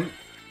placement.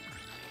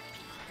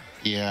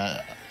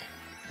 Yeah,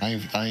 I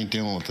ain't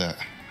dealing with that.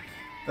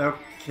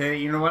 Okay,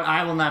 you know what?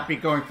 I will not be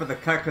going for the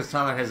cut because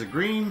Tyler has a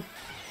green.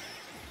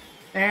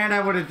 And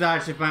I would have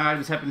dodged if my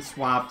items had been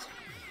swapped.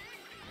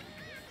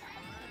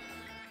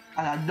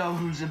 And I know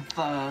who's in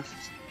first.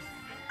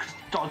 Cause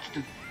dodged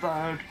in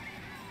third.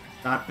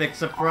 Not big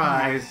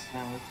surprise.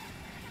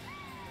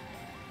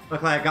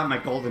 Look like I got my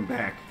golden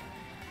back.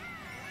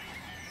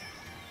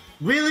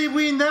 Really,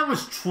 Ween? That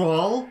was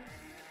troll.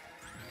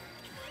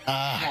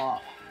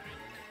 What?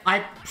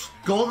 I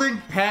golden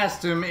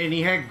passed him and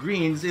he had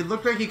greens. It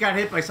looked like he got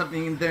hit by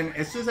something, and then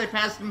as soon as I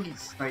passed him, he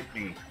sniped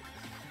me.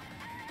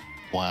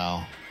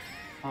 Wow.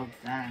 Oh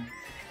damn.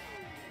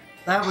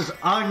 That was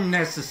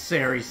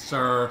unnecessary,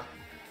 sir.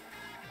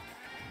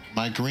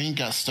 My green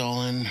got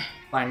stolen.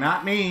 By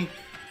not me.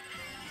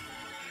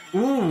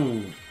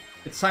 Ooh.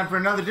 It's time for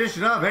another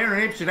edition of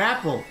Aaron Apeshit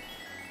Apple.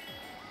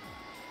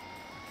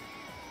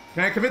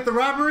 Can I commit the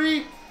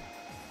robbery?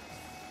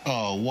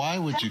 Oh, why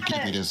would you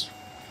give me this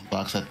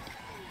box?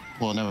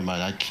 Well, never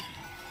mind.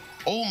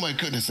 Oh my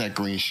goodness, that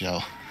green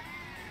shell.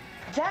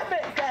 Damn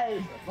it,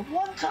 game! The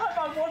one time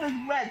I wanted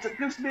red, it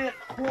gives me a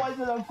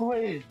poison of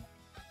green.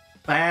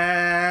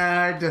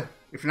 Bad.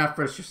 If you're not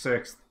first, you're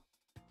sixth.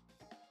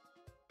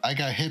 I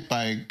got hit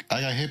by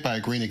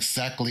a green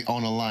exactly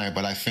on the line,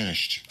 but I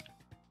finished.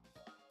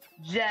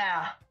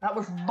 Yeah, that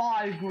was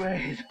my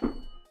green.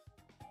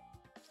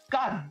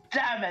 God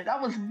damn it,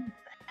 that was.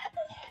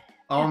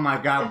 Oh my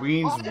god,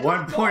 Ween's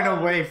 1 point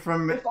away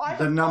from If I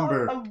the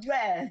number. got a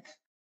red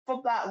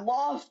from that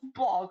last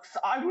box,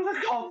 I would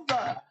have gone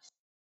first.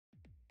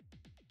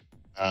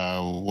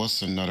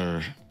 What's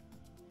another?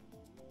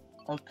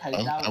 Okay,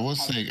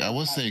 I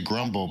would say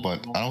grumble,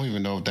 but I don't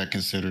even know if that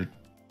considered.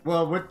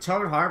 Well, would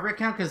Toad Harbor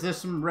count? Because there's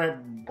some red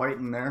and white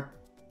in there.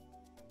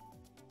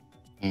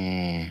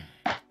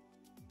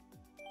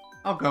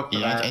 I'll go for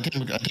that. I think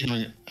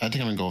I'm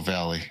gonna go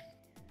Valley.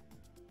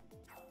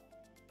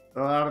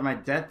 So out of my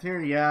depth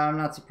here? Yeah, I'm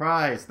not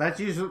surprised. That's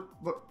usually...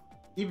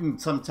 Even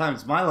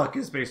sometimes my luck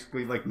is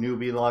basically like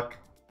newbie luck.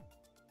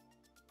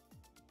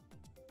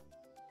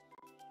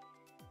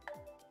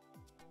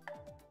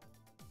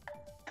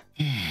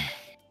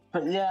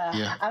 But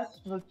yeah, as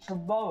for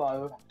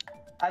tomorrow's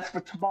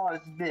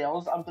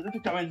meals, I'm going to be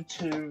going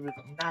to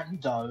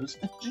Nando's.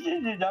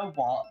 You know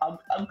what?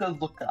 I'm going to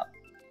look up.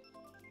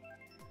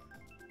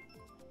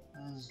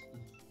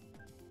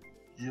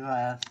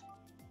 US.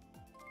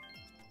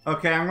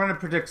 Okay, I'm going to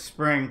predict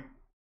spring.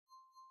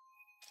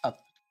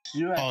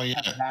 US Oh yeah.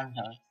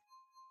 Nando's.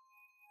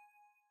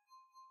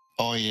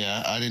 Oh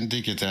yeah, I didn't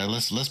think of that.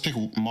 Let's pick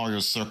Mario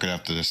Circuit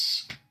after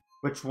this.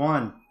 Which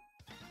one?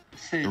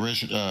 See,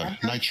 Original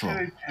Nitro.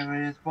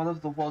 Territory is one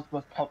of the world's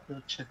most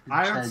popular chicken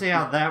I don't see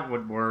how that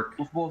would work.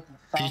 with more than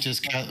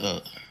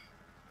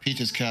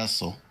Peach's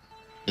Castle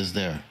is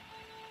there.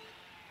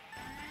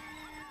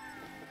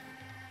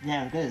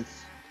 Yeah, it is.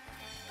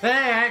 Hey,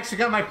 I actually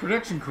got my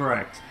prediction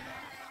correct.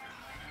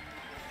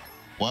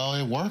 Well,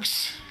 it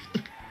works.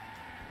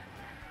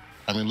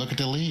 I mean, look at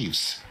the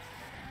leaves.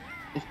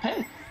 It's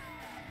pink.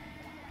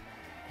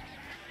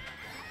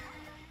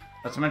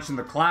 Not to mention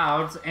the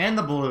clouds and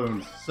the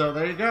balloons. So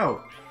there you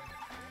go.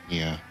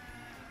 Yeah.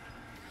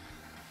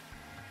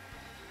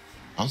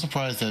 I'm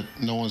surprised that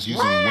no one's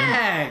using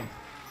Lag! wind.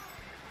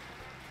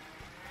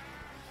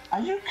 Are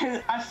you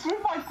kidding? I threw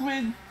my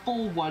grid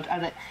forward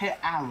and it hit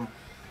Aaron.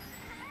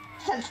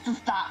 Since the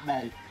start,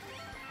 mate.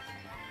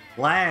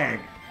 Lag.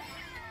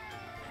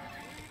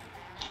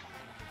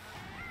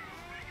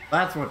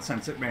 That's what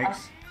sense it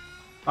makes.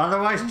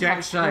 Otherwise,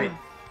 jack shite.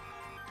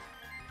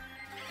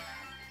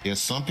 Yeah,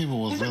 some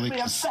people was Give really me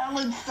a fell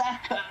in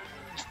second.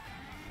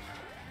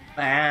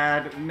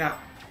 Bad. No.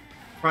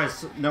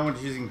 Surprised no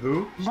one's using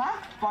who?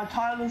 Wrapped by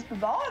Tyler's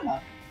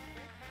banana.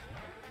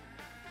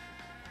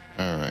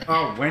 Alright.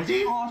 Oh,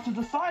 Wendy? Or to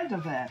the side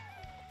of it.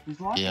 He's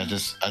like, Yeah, I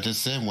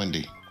just said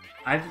Wendy.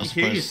 I didn't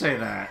hear you say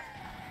that.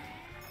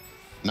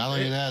 Not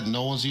only that,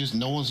 no one's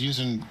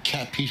using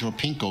Cat Peach or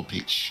Pinko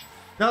Peach.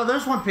 No,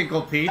 there's one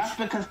Pinkle Peach. that's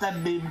because they're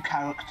meme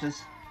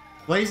characters.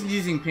 Blazen's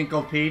using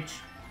Pinkle Peach.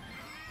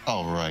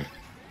 Oh right.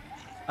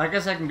 I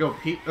guess I can go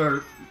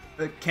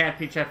Cat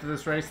Peach after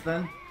this race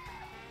then.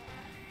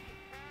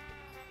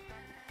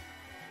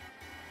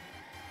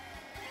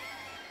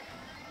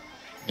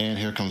 And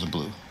here comes a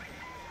blue.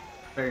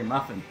 Berry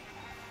Muffin.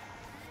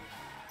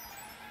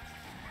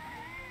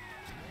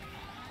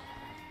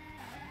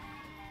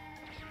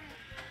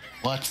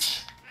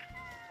 What?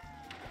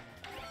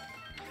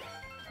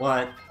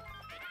 What?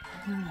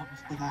 I knew that was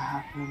gonna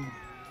happen.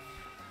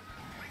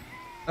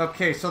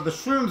 Okay, so the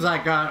shrooms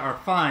I got are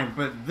fine,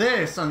 but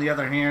this, on the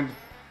other hand...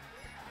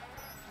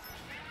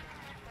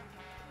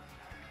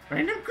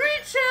 Random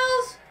green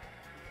shells!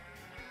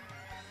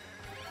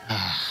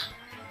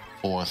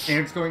 Fourth.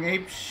 Aaron's going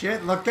ape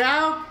shit, look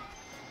out!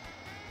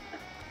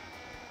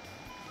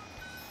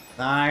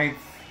 Ninth.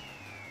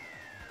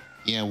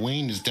 Yeah,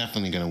 Wayne is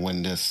definitely gonna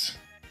win this.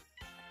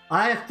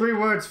 I have 3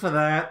 words for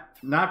that.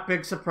 Not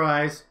big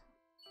surprise.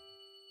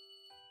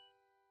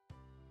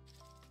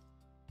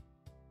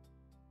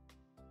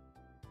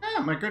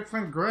 Ah, my good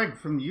friend Greg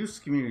from the youth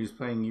community is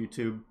playing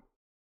YouTube.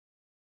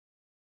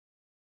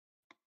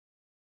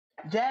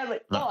 There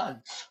it was.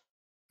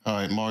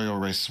 Alright, Mario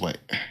Race. Wait.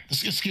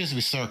 Excuse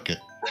me, circuit.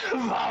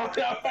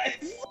 Mario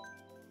Race.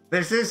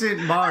 This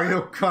isn't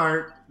Mario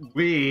Kart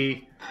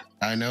Wii.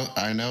 I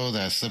know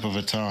that slip of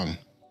a tongue.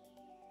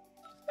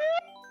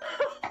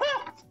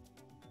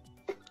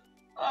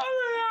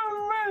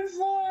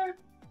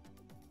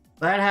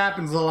 That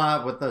happens a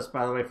lot with us,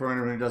 by the way, for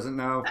anyone who doesn't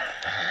know.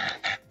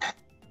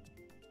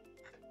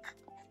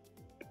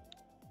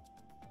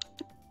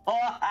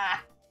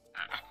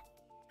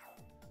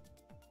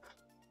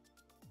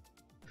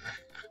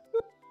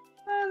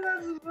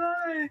 That's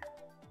funny.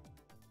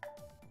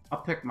 I'll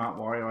pick Mount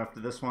Wario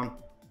after this one.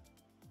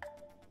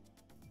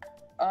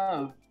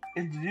 Oh,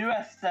 in the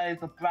USA,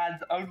 the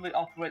brand only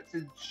operates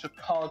in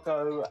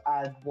Chicago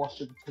and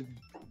Washington.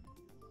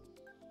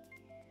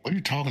 What are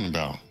you talking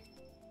about?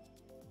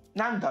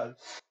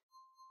 Nando's.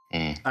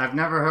 I've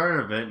never heard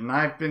of it, and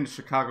I've been to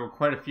Chicago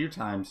quite a few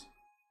times.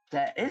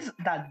 There is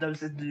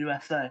Nando's in the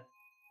USA.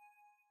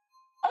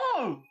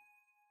 Oh!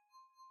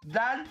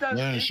 Nando's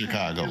They're in is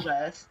Chicago. the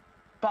US,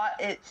 but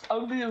it's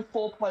only in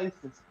 4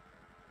 places.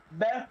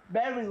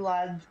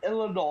 Maryland,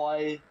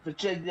 Illinois,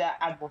 Virginia,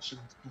 and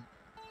Washington.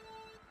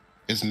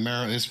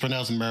 It's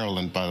pronounced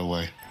Maryland, by the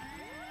way.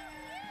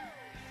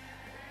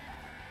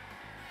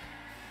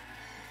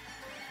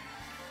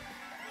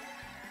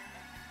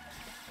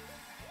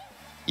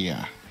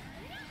 Yeah.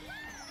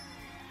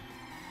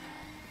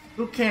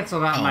 Who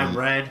canceled out my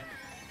red?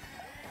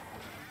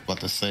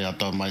 About to say, I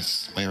thought my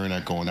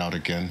internet going out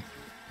again.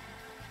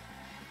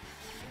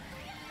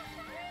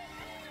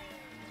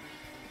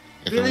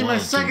 If Really, it my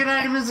was, second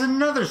item is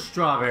another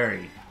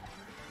strawberry.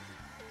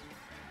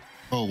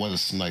 Oh, what a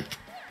snipe.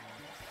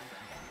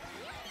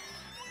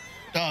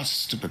 Oh,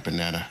 stupid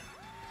banana.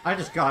 I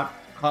just got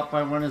caught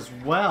by one as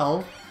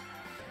well.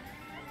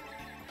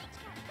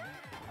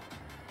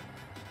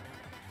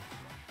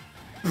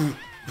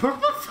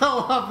 Purple fell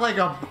off like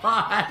a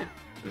bot.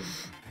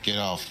 Get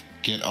off.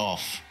 Get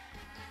off.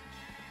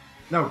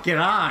 No, get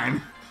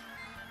on.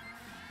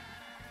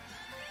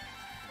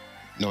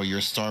 No,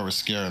 your star was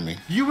scaring me.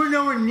 You were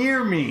nowhere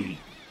near me.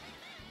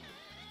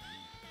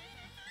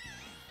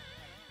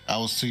 I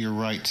was to your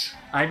right.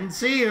 I didn't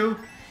see you.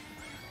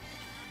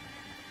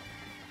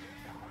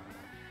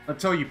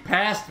 Until you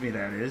passed me,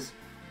 that is.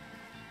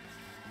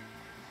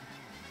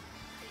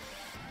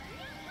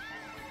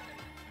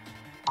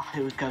 Oh,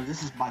 here we go.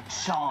 This is my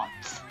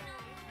chance.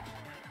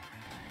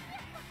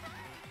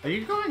 Are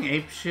you going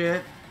ape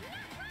shit?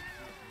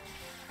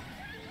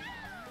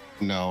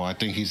 No, I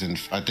think he's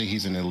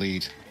in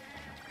elite.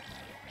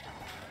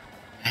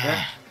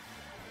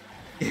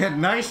 Yeah,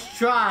 nice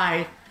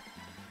try.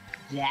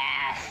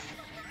 Yes.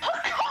 Oh,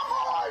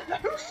 come on!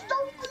 Who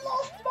stole the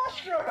last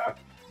mushroom?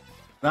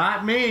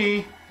 Not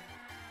me.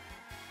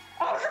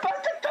 I was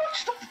about to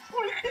touch the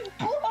freaking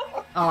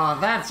blow. Oh,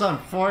 that's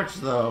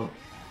unfortunate, though.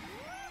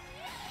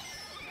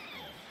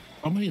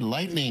 How many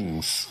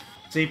lightnings?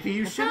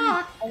 CPU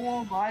shock!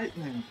 All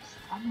lightnings.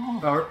 Come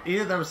on. Or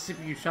either that was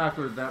CPU shock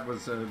or that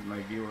was my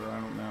viewer. I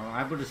don't know.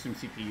 I would assume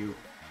CPU.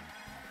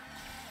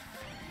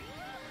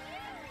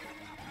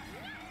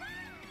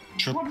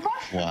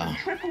 Wow.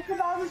 Triple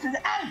bananas is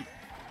 8.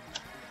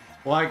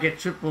 Well, I get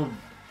triple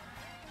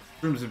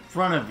rooms in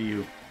front of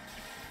you.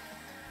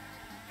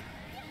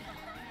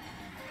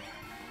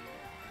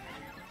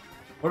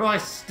 What do I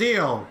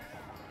steal?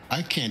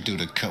 I can't do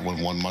the cut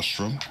with one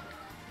mushroom.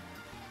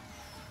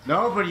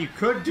 No, but you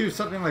could do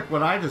something like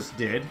what I just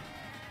did.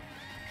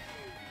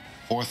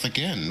 Fourth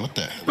again. What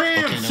the?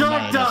 Bam! Okay, never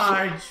Shock mind.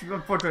 dodge!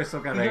 Unfortunately, I still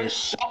got You get 8.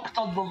 shocked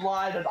on the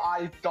line and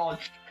I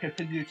dodged,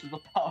 pipping you to the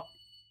pub.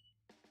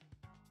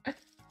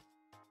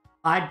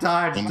 I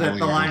dodged at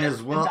the line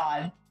as well.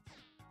 Died.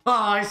 Oh,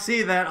 I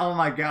see that. Oh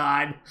my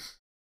god.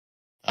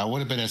 I would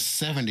have been at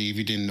 70 if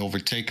you didn't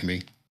overtake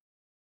me.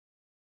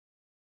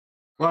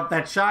 Well, if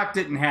that shock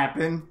didn't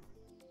happen.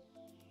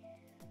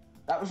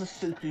 That was a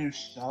CPU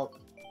shock.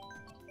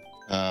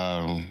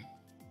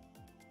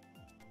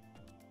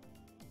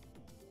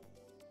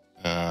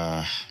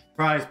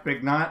 Surprise,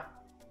 Big Nut.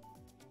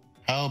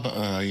 How about,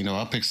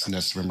 I'll pick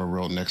Sinestro Rimmer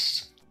Road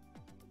next.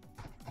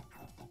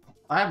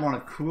 I want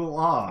to cool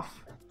off.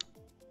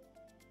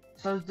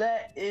 So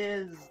there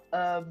is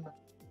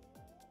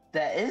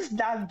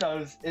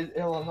Nando's in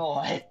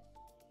Illinois.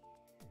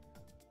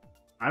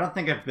 I don't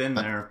think I've been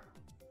there.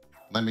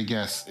 Let me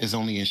guess. It's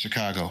only in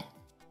Chicago.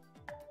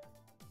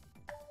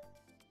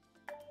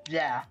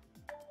 Yeah.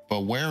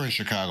 But where in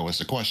Chicago is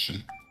the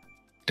question?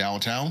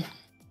 Downtown?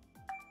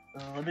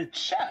 Let me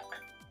check.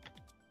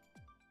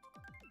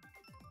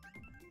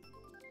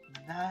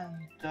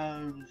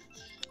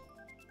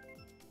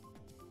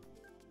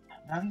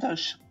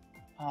 Nando's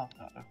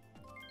Chicago.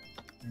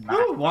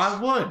 Ooh,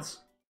 Wild Woods.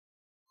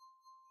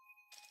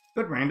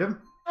 Good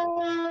random. All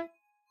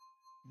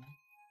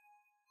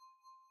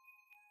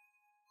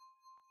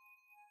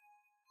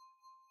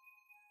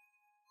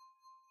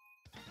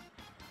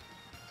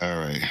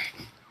right.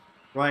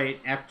 Right,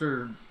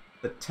 after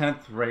the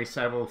 10th race,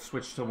 I will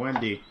switch to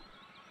Wendy.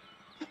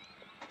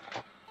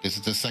 This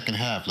is the second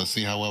half. Let's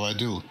see how well I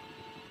do.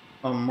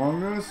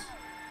 Among Us?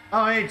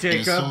 Oh, hey,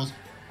 Jacob.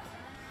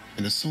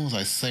 And as soon as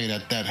I say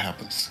that, that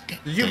happens.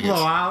 Did you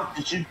blow out?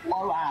 Did you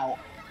blow out?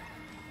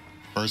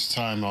 First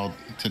time all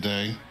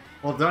today.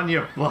 Well done,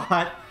 you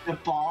butt. The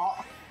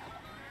bot?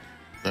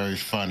 Very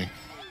funny.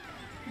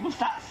 Was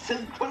that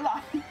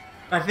synchronized?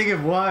 I think it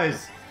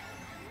was.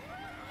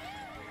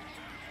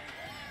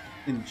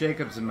 And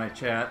Jacob's in my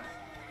chat.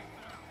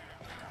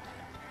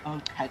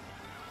 Okay.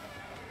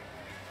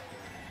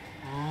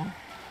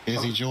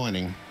 Is he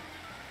joining?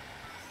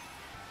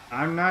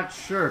 I'm not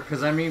sure,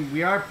 because I mean,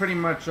 we are pretty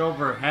much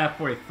over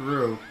halfway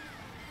through.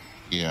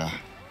 Yeah.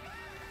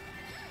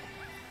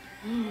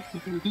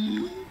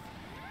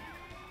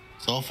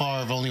 So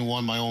far, I've only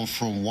won my own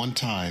Froom one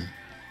time.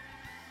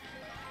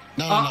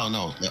 No.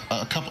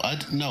 A couple. I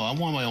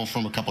won my own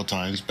Froom a couple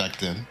times back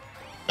then,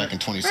 back in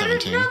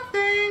 2017.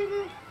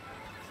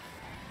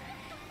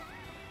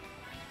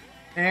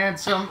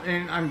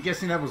 And I'm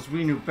guessing that was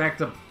Renu back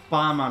to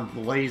bomb on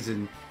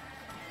Blazin'.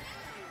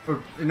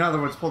 Or, in other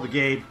words, pull the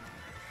Gabe.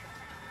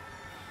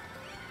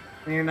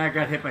 And I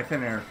got hit by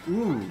thin air.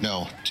 Ooh.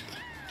 No,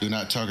 do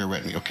not target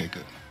red me. Okay,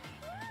 good.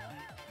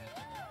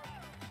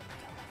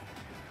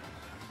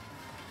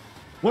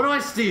 What do I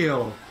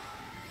steal?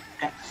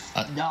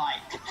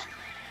 Night.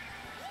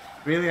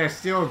 Really? I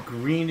steal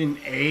green in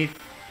 8th?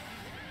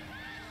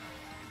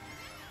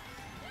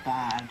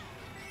 Bad.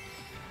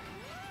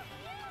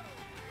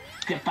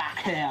 Get back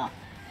here.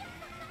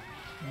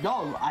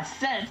 No, I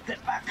said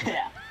get back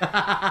here.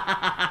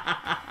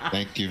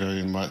 Thank you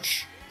very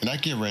much. And I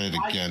get ready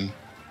again.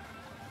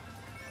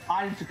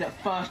 I need to get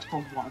first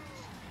for once.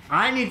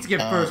 I need to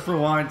get first for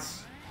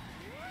once.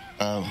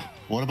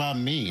 What about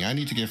me? I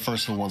need to get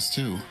first for once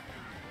too.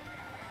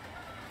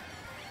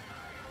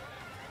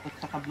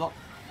 Looks like I'm not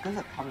good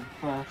at coming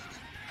first.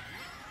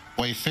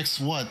 Wait, fix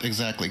what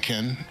exactly,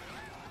 Ken?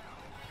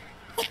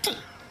 What the?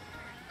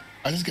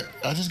 I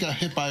just got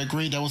hit by a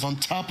green that was on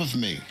top of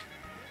me.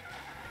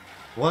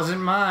 Wasn't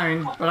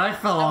mine, but I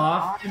fell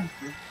off.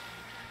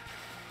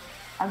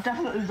 I'm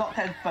definitely not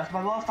getting first.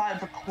 My last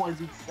item's a coins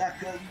in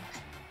second.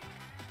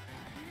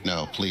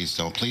 No, please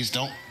don't. Please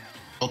don't.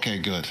 Okay,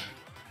 good.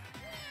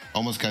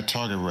 Almost got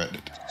target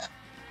redded.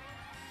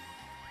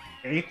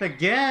 8th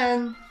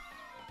again.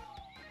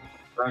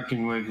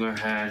 Rockin' Wiggler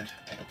head.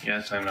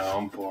 Yes, I know,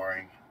 I'm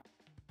boring.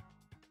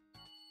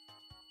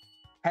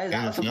 Hey,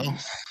 that was There you a go.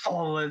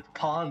 solid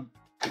pun.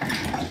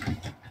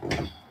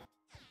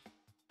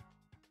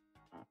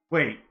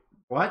 Wait,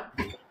 what?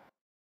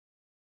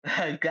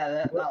 I get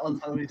it. That was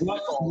very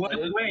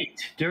solid.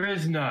 Wait, there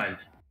is none.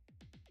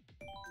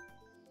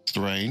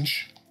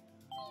 Strange.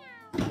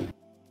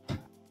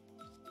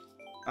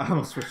 I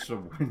almost switched to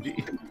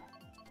Wendy.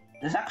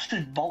 There's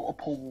actually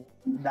multiple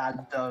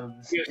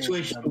Nando's. You gonna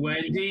switch to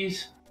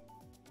Wendy's?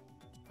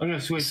 I'm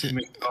gonna switch to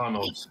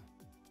McDonald's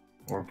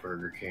or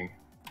Burger King.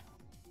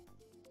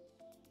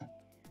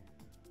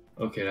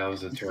 Okay, that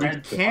was a You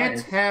turn.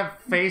 can't have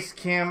face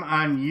cam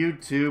on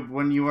YouTube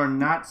when you are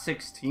not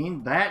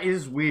 16? That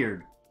is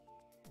weird.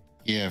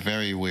 Yeah,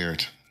 very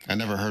weird. I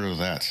never heard of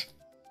that.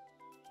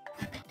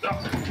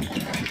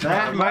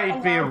 That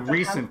might be a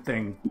recent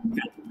thing.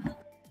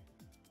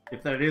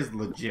 If that is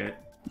legit.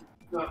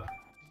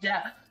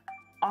 Yeah,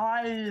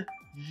 yeah,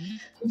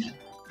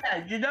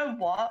 you know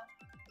what?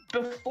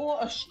 Before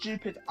a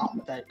stupid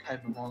update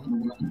came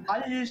along,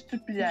 I used to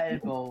be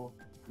able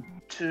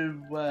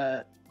to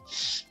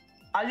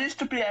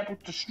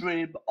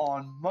stream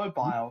on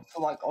mobile,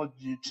 so like on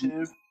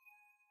YouTube.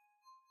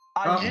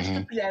 I used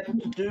to be able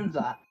to do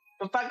that,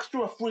 but thanks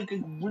to a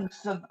freaking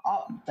recent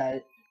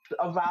update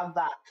around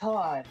that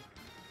time,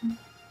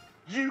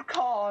 you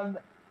can't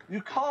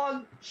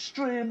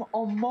stream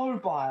on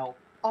mobile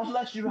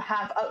unless you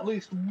have at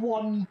least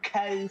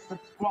 1K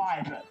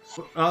subscribers.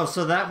 Oh,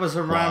 so that was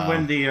around Wow.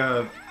 when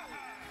the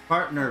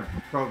partner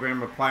program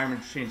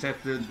requirements changed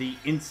after the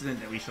incident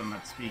that we shall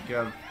not speak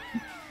of.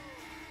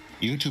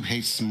 YouTube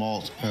hates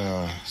small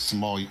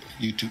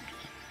YouTube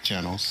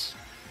channels.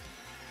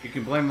 You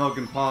can blame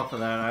Logan Paul for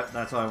that,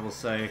 that's all I will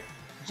say.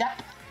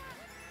 Yep.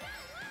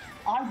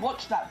 I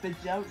watched that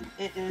video.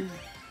 It is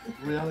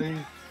really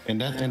And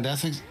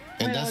that's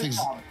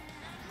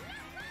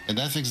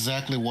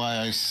exactly why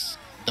I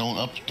don't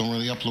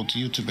really upload to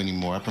YouTube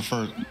anymore. I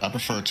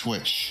prefer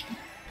Twitch.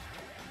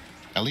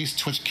 At least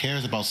Twitch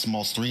cares about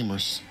small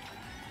streamers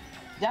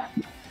Yep.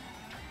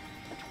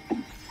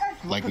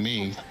 like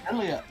me.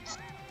 Affiliates.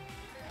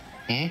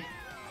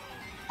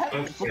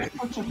 Heck, look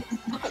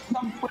at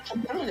some Twitch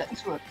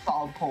affiliates, for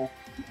example.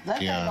 They're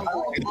getting a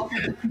lot of love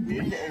in the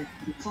community.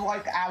 So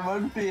like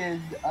Aaron being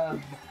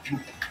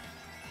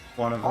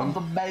One of on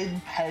them. the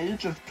main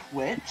page of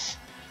Twitch.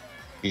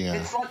 Yeah,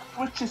 It's like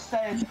Twitch is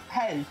saying,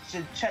 hey, you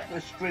should check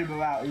this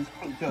streamer out, he's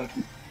pretty good.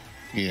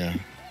 yeah.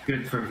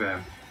 Good for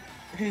them.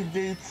 He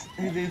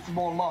needs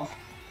more love.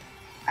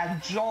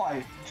 And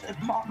Joy,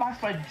 my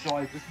friend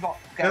Joy does not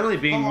get Philly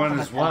being the one love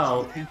as and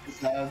well. attention he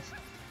deserves.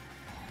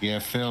 Yeah,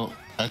 Phil.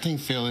 I think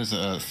Phil is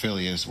a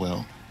affiliate as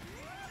well.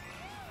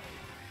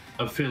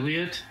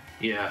 Affiliate?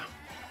 Yeah.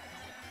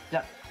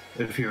 Yep.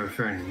 If you're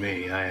referring to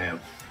me, I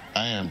am.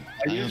 I am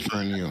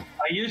referring to you.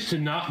 I used to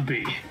not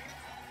be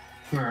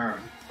for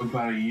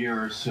about a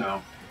year or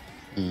so.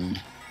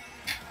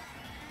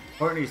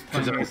 Courtney's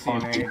Because I playing was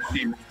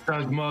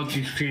CNA.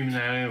 multi-streaming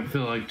that. I didn't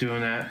feel like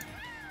doing that.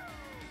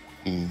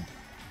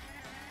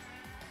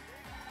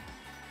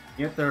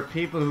 Yet there are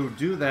people who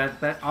do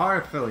that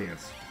are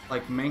affiliates,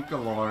 like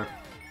Mankalore.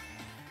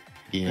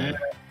 Yeah.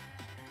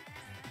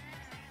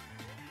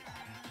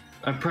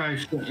 I probably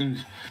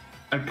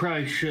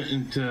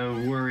shouldn't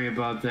worry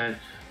about that,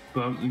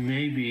 but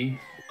maybe,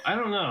 I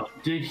don't know.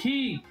 Did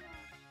he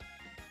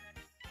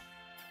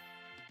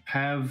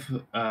have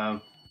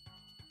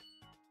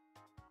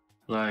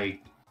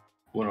like,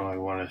 what do I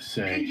want to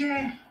say?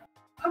 PJ,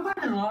 I'm on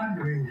the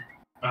laundry.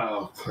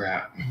 Oh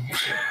crap!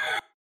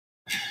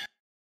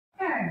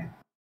 Hey,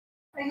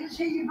 I can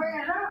see you bring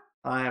it up.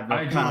 I have no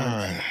I All comment.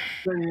 right.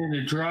 Put it in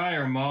the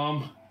dryer,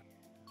 Mom.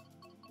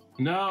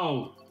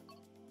 No.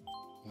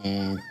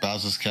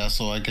 Bowser's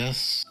Castle, I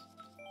guess.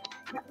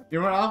 You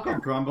know what, I'll go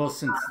Grumble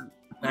since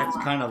that's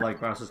kind of like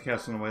Bowser's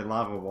Castle in a way,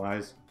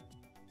 lava-wise.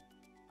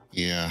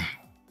 Yeah.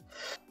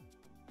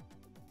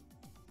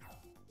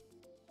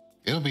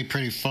 It'll be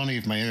pretty funny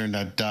if my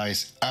internet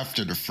dies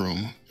after the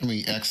Froom. I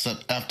mean,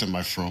 except after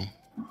my Froom.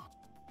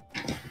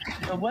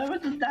 So where were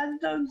the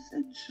Nando's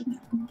in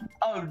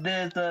Oh,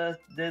 near the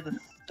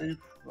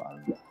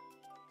seafront.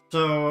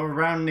 So,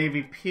 around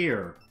Navy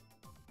Pier.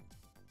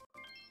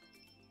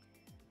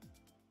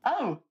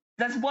 Oh,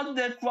 there's one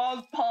near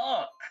Grand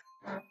Park.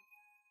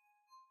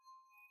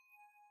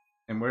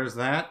 And where's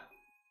that?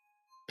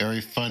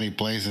 Very funny,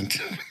 Blazing.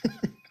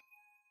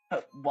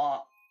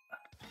 What?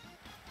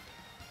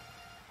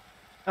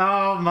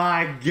 Oh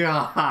my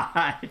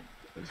god!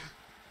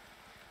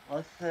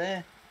 Let's see.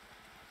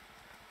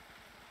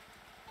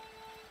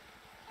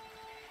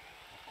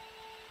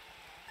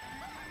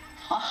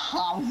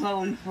 Haha,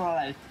 really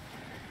funny.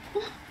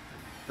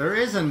 There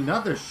is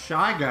another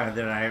Shy Guy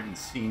that I haven't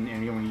seen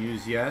anyone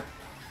use yet.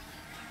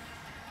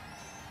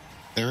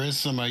 There is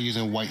somebody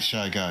using White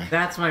Shy Guy.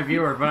 That's my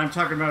viewer, but I'm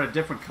talking about a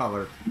different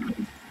color.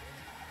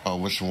 Oh,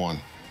 which one?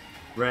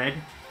 Red.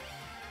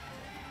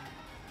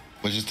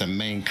 Which is the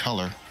main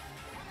color?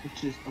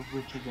 Which is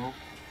original.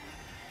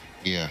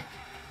 Yeah.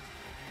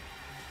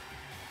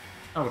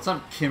 Oh, what's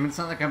up, Kim? It's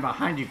not like I'm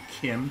behind you,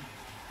 Kim.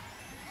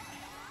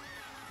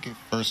 Get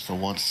first for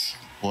once.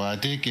 Well, I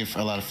did give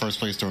a lot of first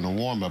place during the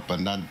warm-up, but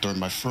not during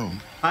my Froom.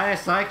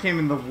 Highest I came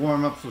in the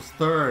warm-ups was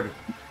third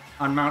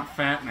on Mount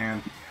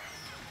Fatman.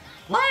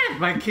 Planted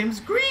by Kim's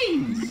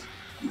Greens!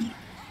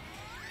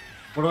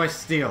 What do I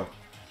steal?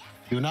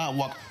 Do not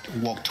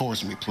walk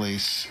towards me,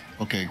 please.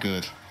 Okay,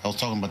 good. I was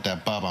talking about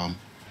that Bob-omb.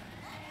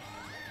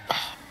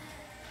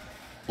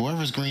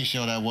 Whoever's green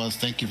shell that was,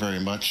 thank you very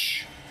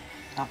much.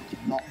 That was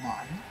not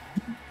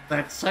mine.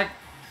 That sec...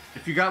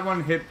 If you got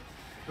one hit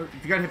If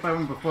you got hit by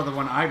one before the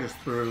one I just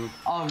threw,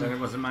 Oh. then it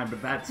wasn't mine,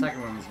 but that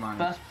second one was mine.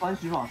 First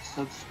place, you are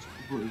so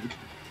rude.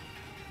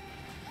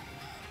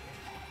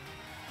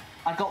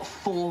 I got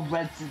 4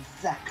 reds in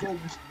second.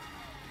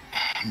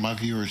 My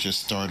viewers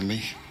just started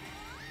me.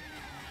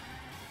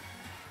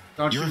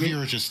 Don't Your you mean-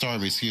 viewers just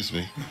started me, excuse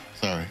me.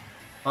 Sorry.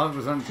 Oh, it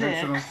was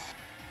unintentional. 6.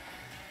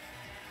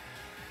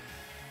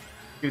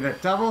 Do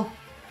that double?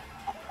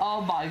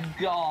 Oh my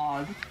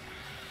god.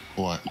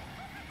 What?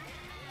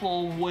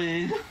 Full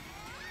win.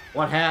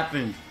 What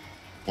happened?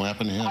 What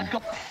happened to I him?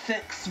 got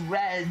 6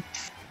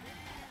 reds.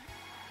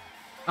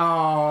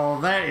 Oh,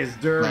 that is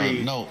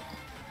dirty. No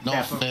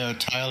Yeah, fair,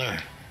 Tyler.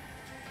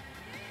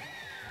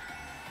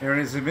 Aaron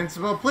is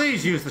invincible.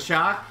 Please use the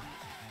shock.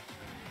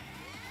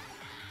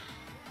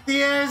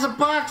 Yeah, he's a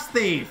box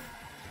thief.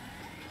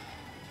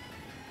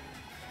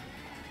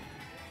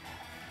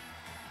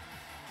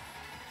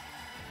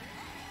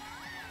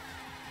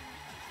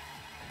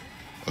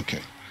 Okay.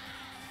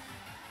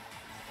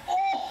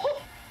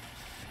 Oh!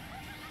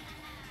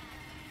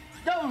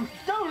 No,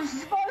 this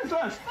is my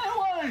turn. Stay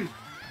away.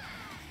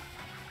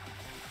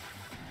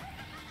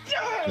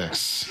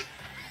 Yes.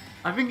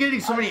 I've been getting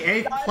so many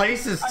 8th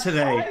places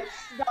today.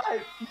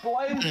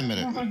 Wait a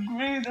minute.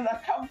 Green and I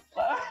come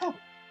first.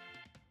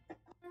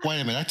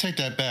 Wait a minute, I take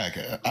that back.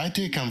 I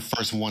did come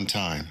first one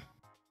time.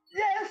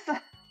 Yes,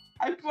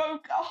 I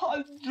broke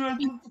 100.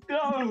 Let's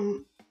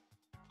go.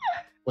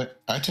 Wait,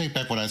 I take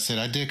back what I said.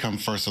 I did come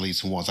first at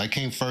least once. I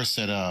came first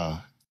at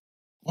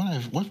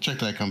what check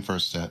did I come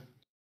first at?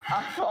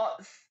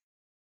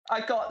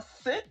 I got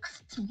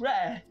 6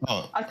 red.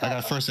 Oh, I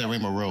got first at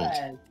Rainbow Road.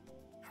 Red.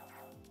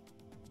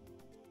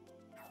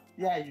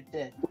 Yeah, you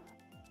did.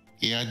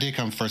 Yeah, I did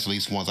come first at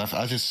least once.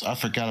 I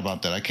forgot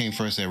about that. I came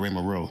first at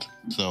Rainbow Road.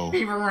 So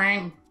Beaver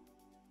ring.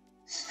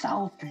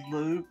 South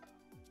Loop.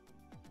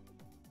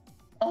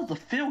 Oh, the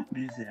Field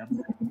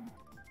Museum.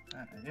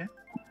 Okay.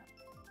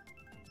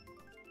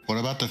 what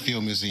about the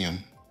Field Museum?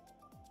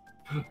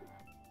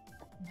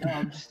 Yeah,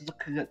 I'm just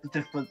looking at the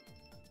different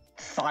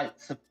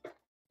sites of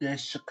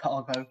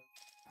Chicago.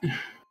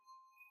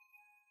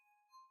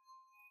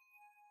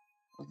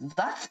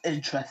 That's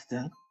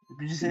interesting. The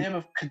Museum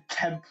of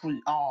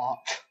Contemporary Art.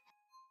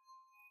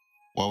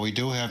 Well, we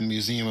do have a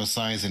Museum of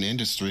Science and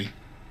Industry.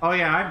 Oh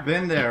yeah, I've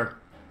been there.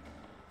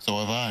 So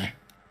have I.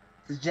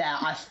 Yeah,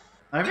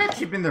 I've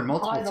actually been there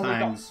multiple finally got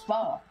times.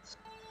 first.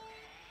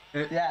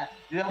 Yeah,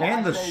 you know what And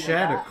I the say to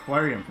Shed that?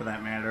 Aquarium, for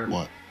that matter.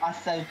 What? I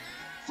say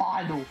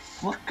final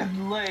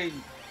frickin' league.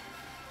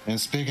 And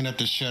speaking of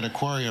the Shed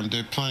Aquarium,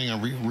 they're planning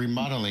on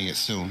remodeling it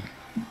soon.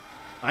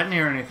 I didn't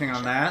hear anything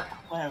on that.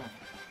 Where?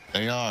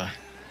 They are.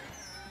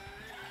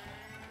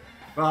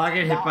 Well, I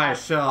get hit No, by I a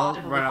shell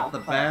finally right off got the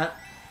first. bat.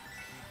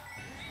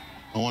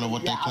 I wonder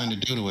what Yeah, they plan to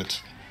do to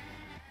it.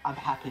 I'm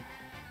happy.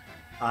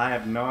 I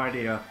have no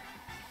idea.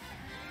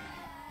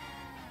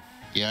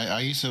 Yeah, I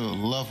used to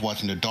love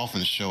watching the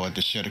dolphin show at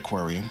the Shed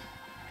Aquarium.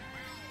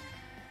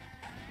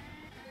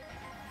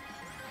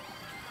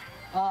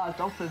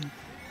 Dolphin.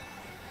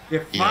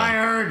 You're Yeah.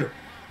 fired!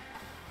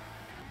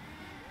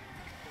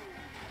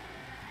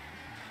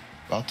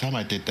 About time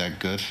I did that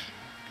good.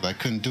 But I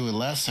couldn't do it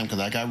last time because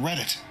I got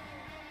Reddit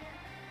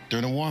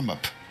during the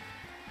warm-up.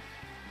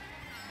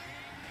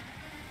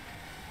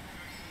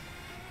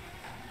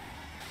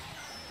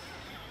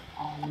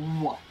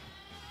 Oh,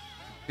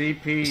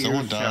 CPU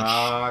Someone dodged.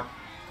 shock.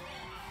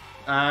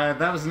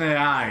 That was an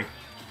AI.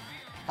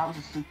 that was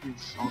a super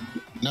shot.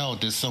 No,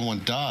 did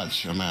someone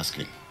dodge? I'm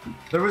asking.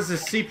 There was a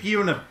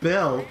CPU and a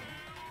bill.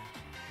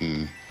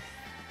 Hmm.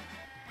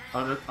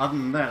 Other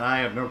than that, I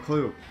have no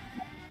clue.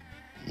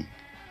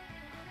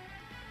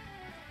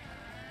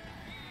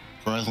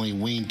 Surprisingly,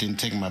 Ween didn't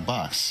take my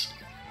box,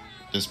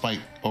 despite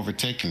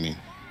overtaking me.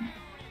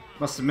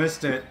 Must have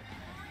missed it.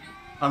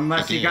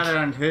 Unless I you got did. it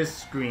on his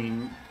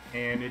screen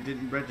and it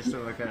didn't register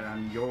like that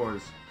on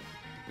yours.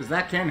 Because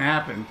that can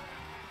happen.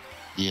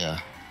 Yeah,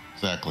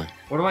 exactly.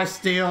 What do I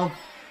steal?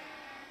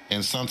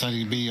 And sometimes it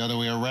can be the other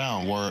way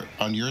around, where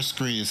on your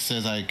screen it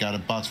says I got a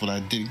box, but I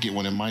didn't get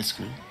one in my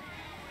screen.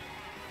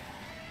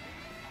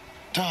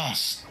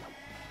 Dust.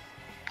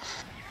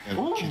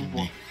 Ooh. Kidding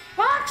me.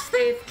 Box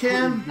thief,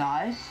 Kim!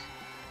 Nice.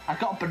 I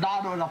got a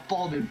banana and a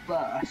bomb in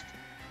first.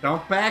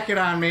 Don't back it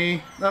on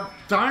me.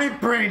 Darn it,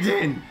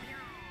 Brandon!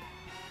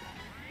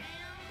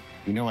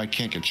 You know I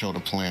can't control the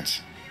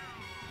plants.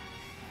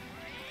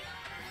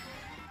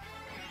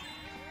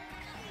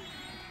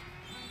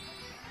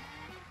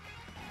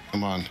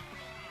 Come on.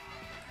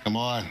 Come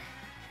on.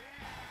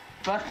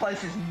 First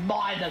place is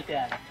mine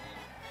again.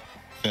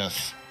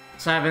 Fifth.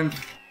 7th.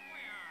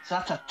 So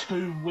that's a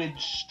 2-win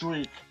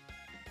streak.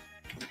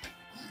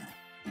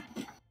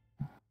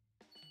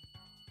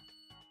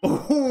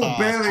 Oh,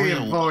 barely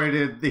 3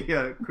 avoided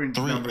the cringe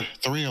number.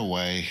 Three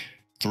away.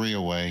 3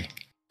 away.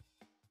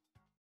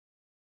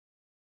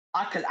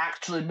 I could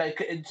actually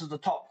make it into the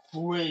top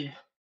 3.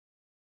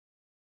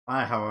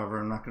 I, however,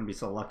 am not going to be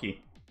so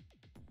lucky.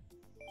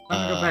 I'm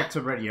going to go back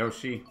to Red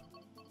Yoshi.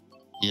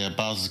 Yeah,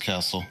 Bowser's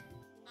Castle.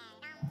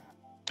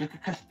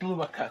 Because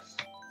Blumicus.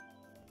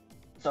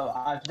 So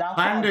I've now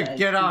Time found to it.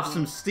 get off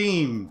some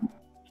steam.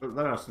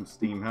 Let off some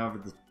steam,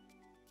 however.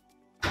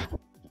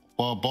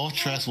 Well, both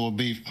tracks will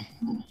be.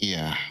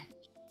 Yeah.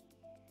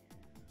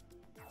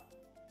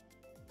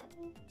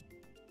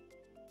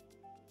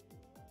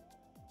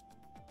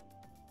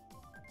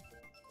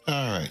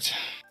 All right.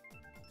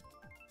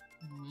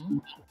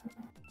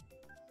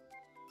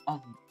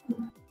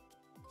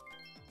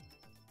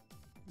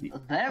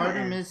 There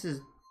Pardon it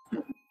is.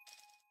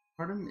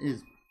 Pardon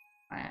is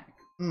back.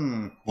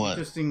 What?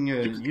 Interesting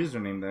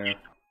username there.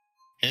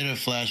 Hit a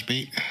flash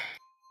beat.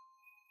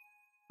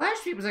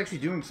 Flashbeat was actually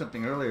doing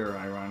something earlier,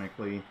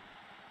 ironically,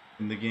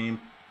 in the game.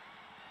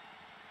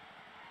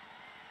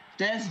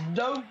 There's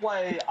no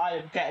way I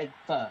am getting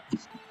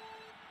first.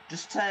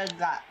 Just saying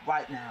that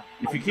right now.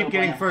 If you There's keep no way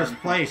getting I'm first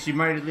getting place, you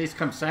might at least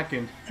come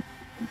second.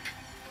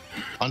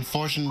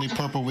 Unfortunately,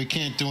 Purple, we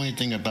can't do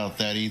anything about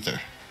that either.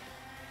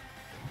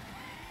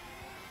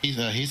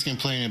 He's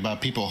complaining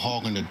about people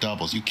hogging the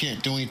doubles. You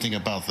can't do anything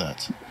about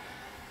that.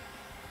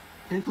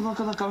 People are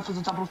gonna go for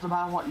the doubles no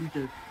matter what you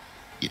do.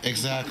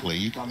 Exactly.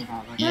 You,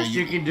 Best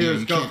you can do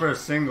is go can't- for a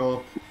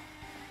single.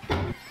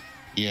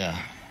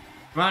 Yeah.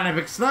 Come on,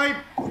 Epic Snipe!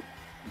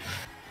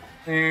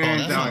 And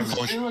that's down.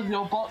 unfortunate. Stealing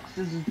your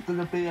boxes is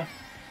gonna be a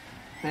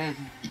thing.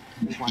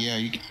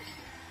 Yeah.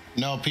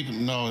 No,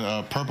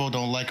 Purple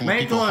don't like when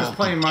people Mantle is hog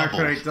playing the Mario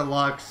doubles. Kart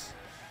Deluxe.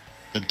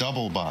 The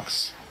double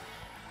box.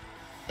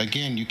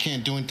 Again, you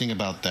can't do anything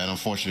about that,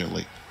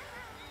 unfortunately.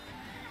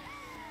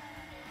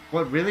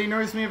 What really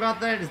annoys me about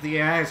that is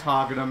the AI's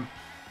hogging them.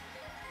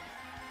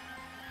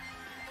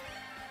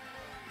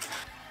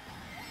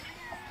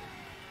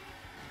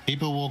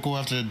 People will go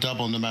after the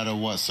double no matter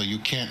what, so you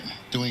can't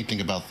do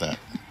anything about that.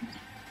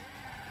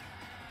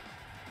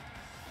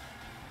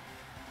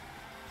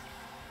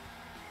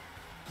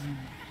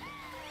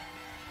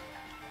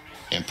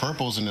 And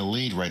Purple's in the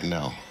lead right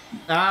now.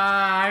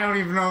 I don't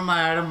even know what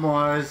my item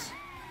was.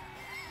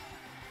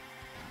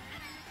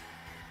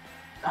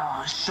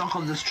 Oh, shock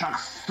on this track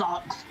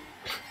sucks.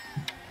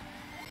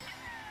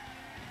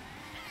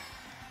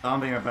 Tell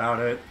me about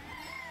it.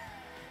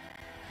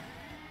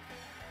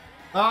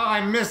 Oh,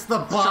 I missed the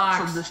Sucks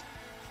box. on this.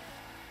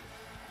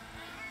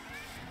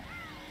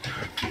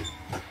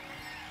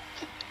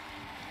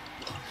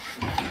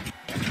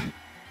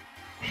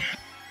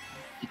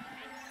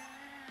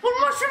 What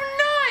mushroom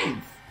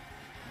knife?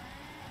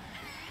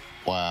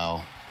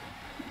 Wow.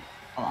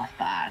 Oh, that's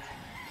bad.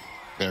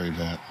 Very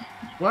bad.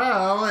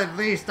 Well, at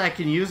least I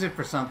can use it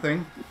for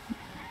something.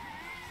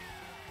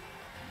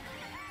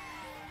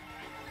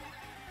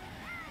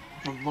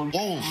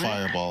 Whoa,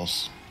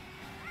 fireballs.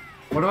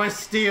 What do I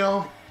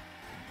steal?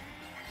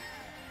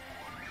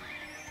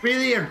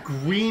 Really, a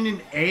green in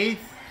 8th?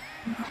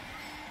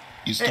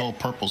 You stole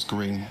Purple's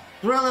green.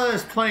 Thriller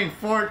is playing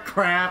Fort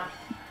crap.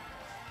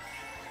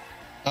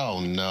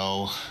 Oh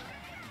no.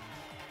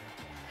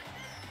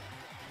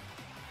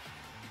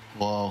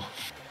 Well,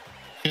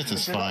 5th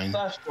is You're not fine.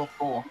 First or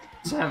fourth.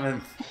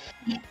 7th.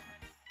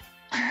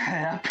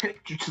 I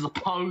picked you to the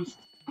post.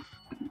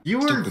 You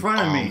were in Stupid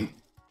front of me.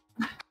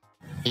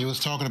 He was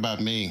talking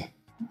about me.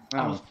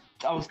 Oh.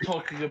 I was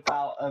talking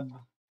about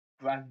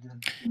Brandon.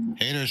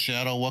 Hey there,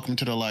 Shadow. Welcome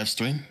to the live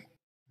stream.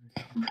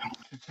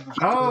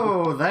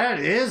 Oh,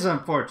 that is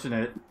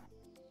unfortunate.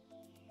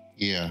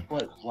 Yeah.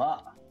 Wait,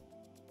 what?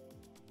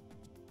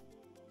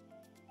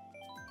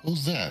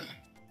 Who's that?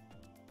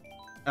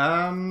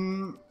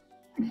 Oh,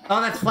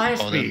 that's Flash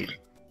Oh, Speed.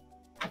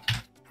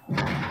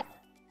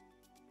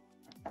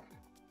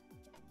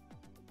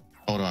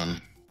 Hold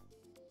on.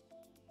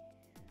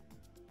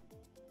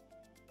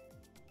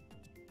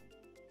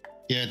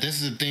 Yeah,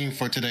 this is the theme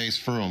for today's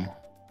Froom.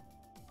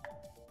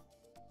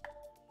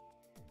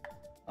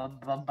 Bum,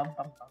 bum, bum,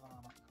 bum,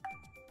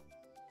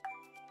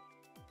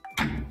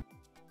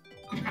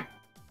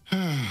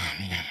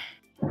 Man.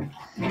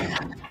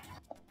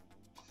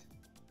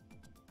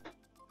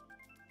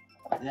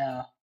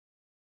 Yeah.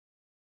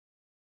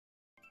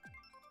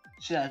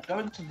 So yeah,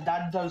 going to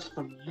Nando's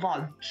for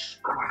lunch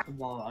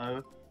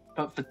tomorrow,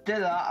 but for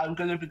dinner I'm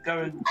going to be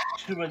going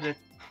to a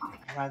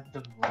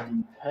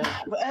randomly.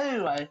 But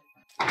anyway.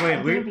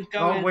 Wait,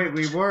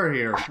 we were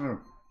here.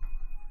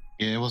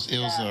 Yeah,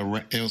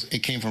 it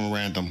came from a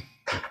random.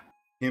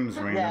 Him's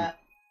random. Yeah.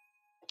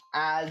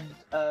 And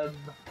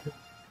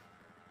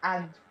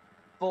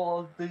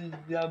for the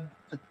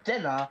for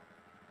dinner,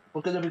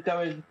 we're going to be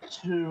going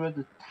to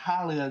an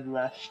Italian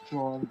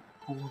restaurant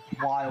called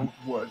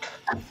Wildwood.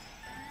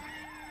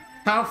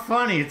 How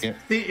funny! Yeah.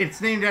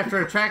 It's named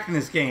after a track in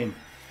this game,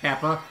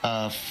 Kappa.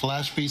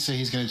 Flash B said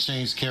he's gonna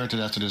change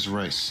character after this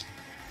race.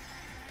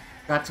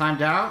 Got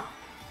timed out?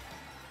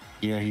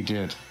 Yeah, he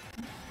did.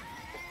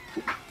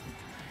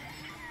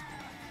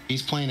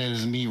 He's playing it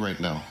as me right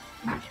now.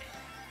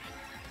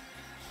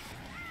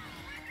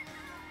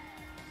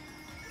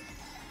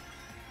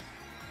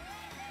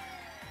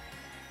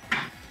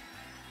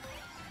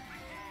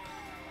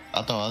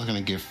 I thought I was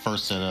gonna get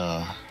first at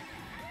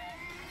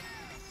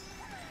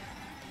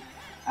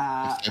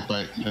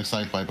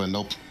Excite Bike, but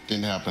nope,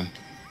 didn't happen.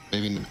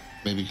 Maybe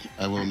maybe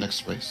I will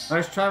next race.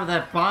 Nice try with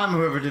that bomb,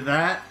 whoever did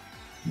that.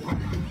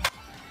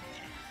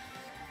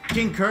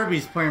 King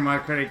Kirby's playing my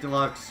Credit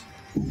Deluxe.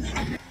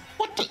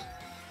 What the?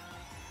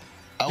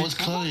 I was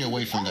clearly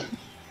away from that.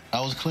 I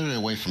was clearly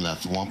away from that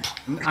thwomp.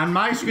 On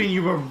my screen,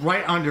 you were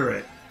right under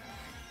it.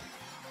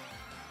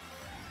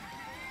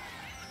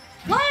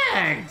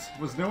 Flags!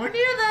 Was nowhere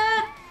near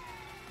that.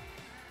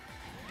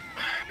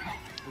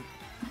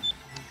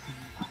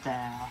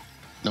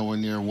 Nowhere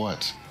near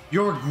what?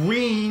 Your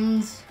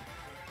greens.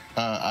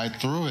 I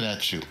threw it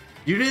at you.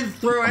 You didn't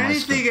throw On my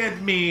anything screen.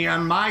 at me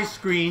on my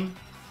screen.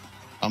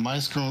 On my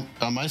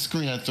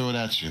screen, I threw it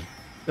at you.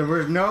 There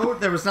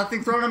was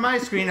nothing thrown on my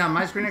screen. On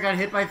my screen, I got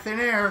hit by thin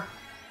air.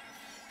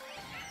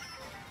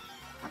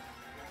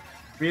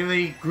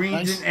 Really?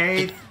 Greens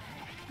in 8th?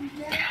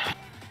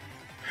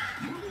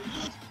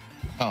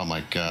 Oh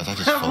my god, I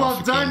just fell Well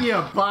off done, again. you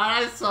bot.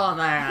 I saw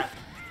that.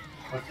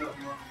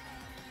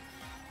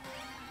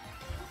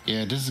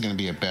 Yeah, this is gonna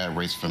be a bad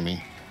race for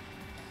me.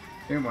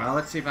 Well,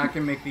 let's see if I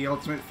can make the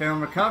ultimate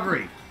film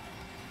recovery.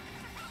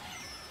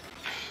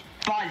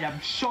 Bam!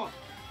 Shot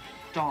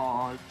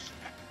dodge.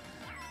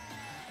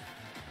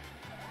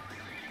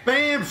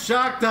 Bam!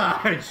 Shock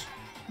dodge!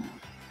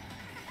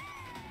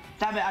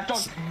 Damn it, I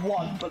dodged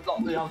one, but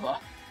not the other.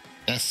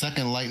 That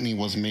second lightning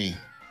was me.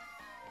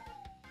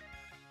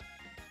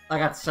 I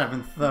got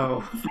 7th,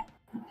 though.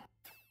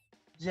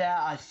 Yeah,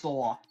 I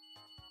saw.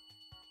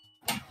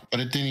 But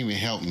it didn't even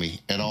help me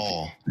at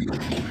all.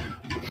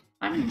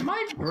 I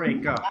might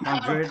break I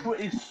have a 100.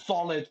 pretty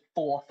solid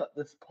 4th at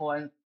this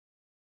point.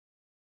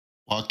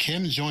 Well,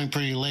 Kim joined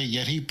pretty late,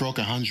 yet he broke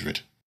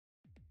 100.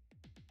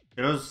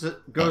 Goes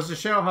to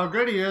show how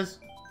good he is.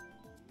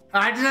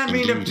 I did not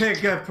mean to Indeed.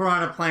 pick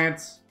piranha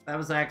plants. That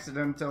was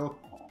accidental.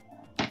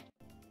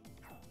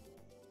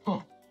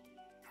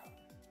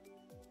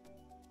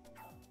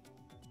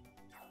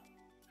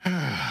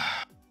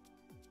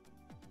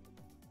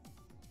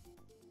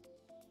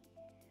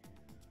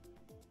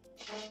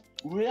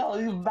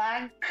 Really,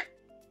 Mank?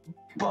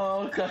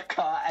 Burger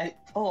cart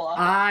tour.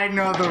 I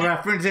know the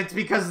reference. It's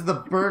because of the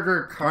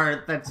burger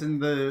cart that's in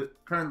the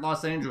current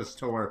Los Angeles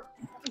tour.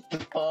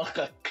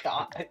 Burger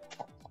cart.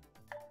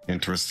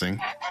 Interesting.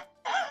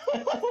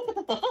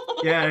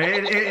 Yeah,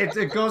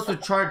 it goes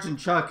with Charge and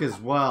Chuck as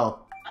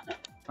well.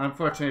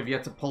 Unfortunately, I've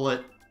yet to pull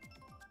it.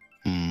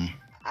 Hmm.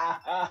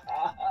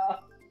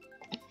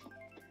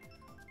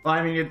 Well,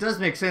 I mean, it does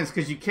make sense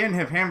because you can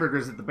have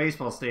hamburgers at the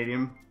baseball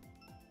stadium.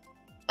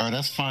 Alright,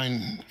 that's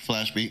fine,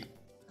 Flashbeat.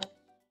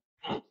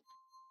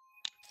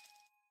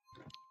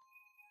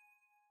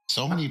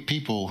 So many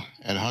people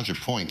at 100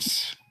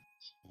 points.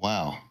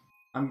 Wow.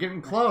 I'm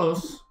getting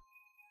close,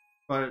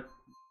 but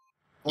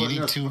You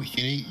need two.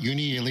 You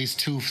need at least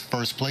 2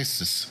 first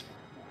places.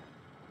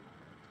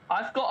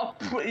 I've got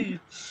a pretty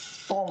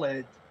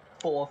solid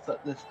 4th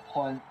at this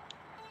point,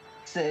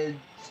 since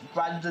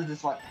Brandon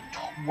is like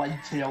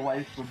 20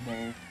 away from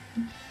me.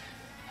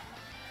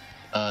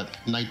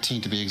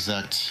 19 to be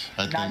exact,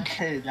 I think.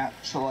 19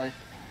 actually.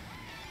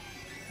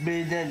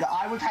 Meaning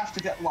I would have to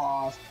get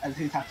last and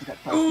he'd have to get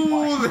first Ooh,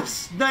 twice the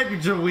sniper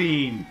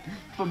Jolene!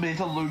 for me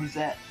to lose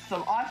it.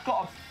 So I've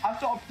got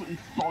a pretty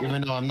solid.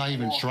 Even though I'm not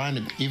even 4th.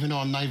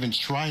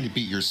 trying to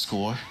beat your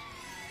score.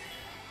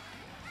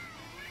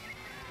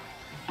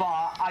 But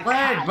I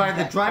Led can by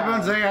the get Dry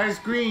Bones first. AI's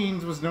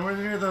greens was nowhere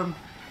near them.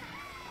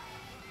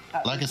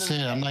 Like I This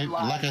said, is I'm not.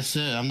 like- Like I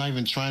said, I'm not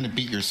even trying to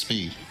beat your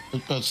speed.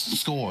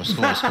 Score.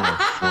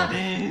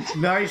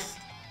 Nice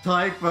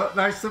type, but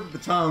nice slip of the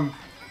tongue.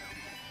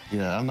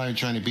 Yeah, I'm not even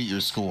trying to beat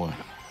your score.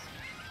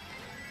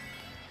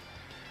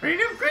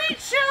 Freedom green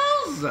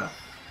shells!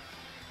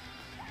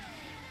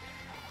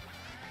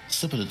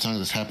 Slip of the tongue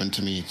has happened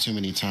to me too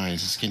many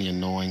times. It's getting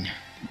annoying.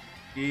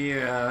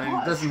 Yeah, and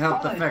What? it doesn't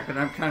help the Why? fact that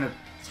I'm kind of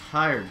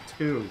tired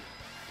too.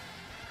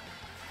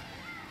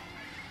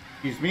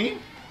 Excuse me?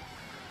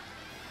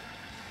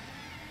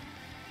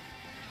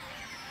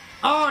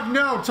 Oh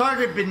no,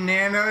 target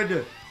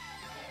bananaed!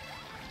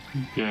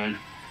 Good.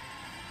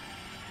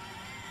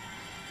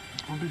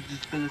 Let me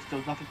just finish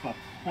those nothing but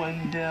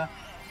point here.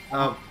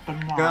 Oh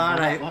Banana.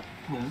 God,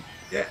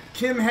 yeah,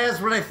 Kim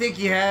has what I think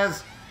he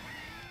has.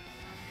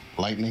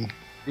 Lightning.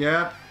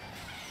 Yep.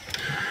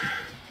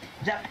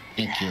 Yep.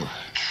 Thank you.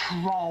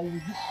 Troll.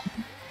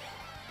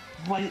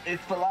 Waited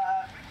for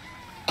that.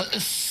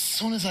 As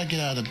soon as I get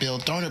out of the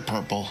build, darn it,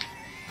 purple.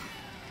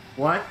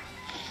 What?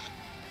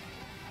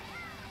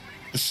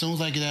 As soon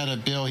as I get out of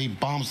the build, he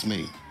bombs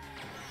me.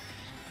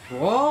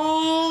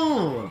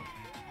 Whoa!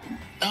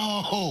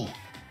 Oh,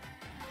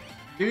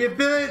 Give me a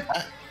bit.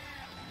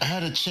 I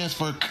had a chance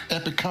for an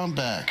epic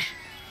comeback.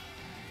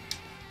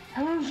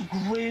 Whose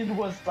green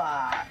was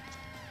that?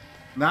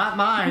 Not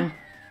mine.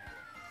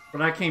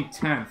 But I came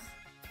 10th.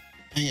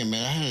 Dang it,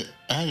 man!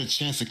 I had a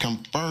chance to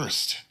come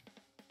first.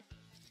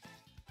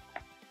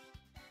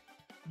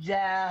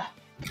 Yeah.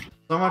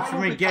 So much for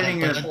me getting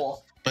But a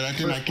But I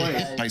did not First get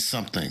place. hit by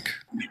something.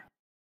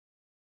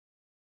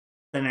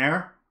 thin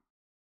air.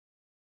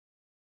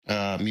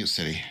 Mute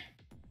City.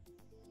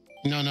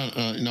 No,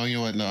 no, you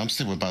know what? No, I'm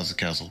still with Bowser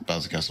Castle.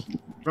 Bowser Castle.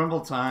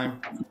 Rumble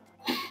time.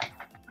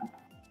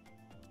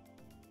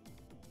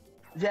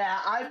 Yeah,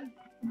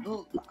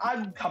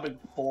 I'm coming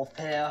fourth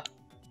here.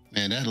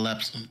 Man, that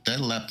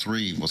lap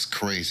 3 was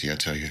crazy, I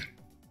tell you.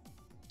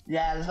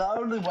 Yeah, the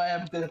only way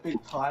I'm gonna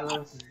beat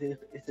Tyler is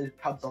if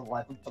it comes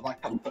 11th and I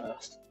come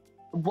first.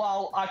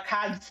 While I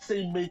can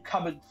see me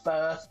coming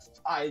first,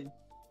 I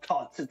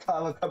can't see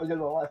Tyler coming in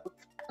 11th.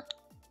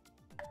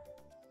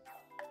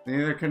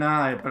 Neither can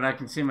I, but I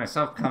can see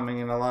myself coming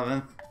in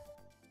 11th.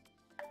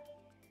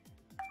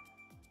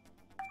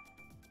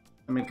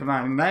 I mean, come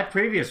on. In that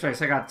previous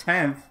race, I got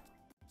 10th.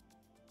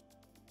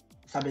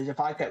 So I mean, if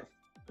I get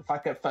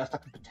first, I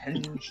can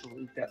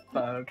potentially get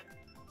third.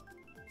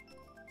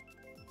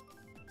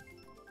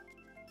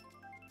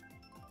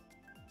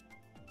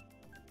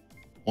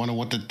 Wonder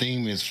what the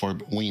theme is for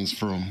Wings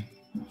Froom.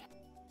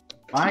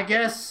 I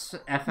guess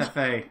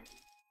FFA.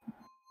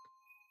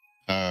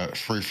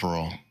 Free for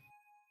all.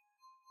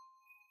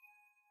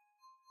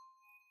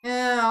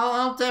 Yeah,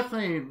 I'll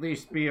definitely at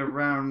least be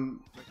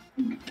around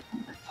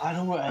I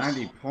don't know.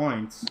 90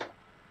 points.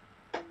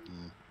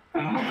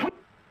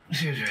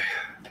 Excuse me.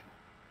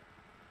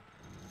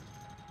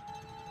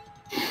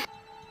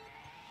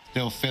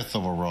 Still 5th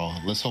overall.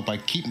 Let's hope I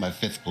keep my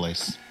 5th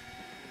place.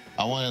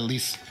 I want at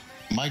least.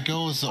 My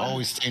goal is to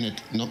always stay in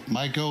it. No,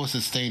 my goal is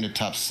to stay in the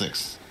top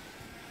 6.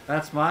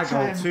 That's my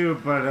goal too,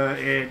 but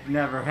it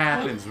never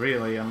happens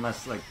really,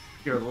 unless like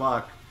pure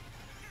luck.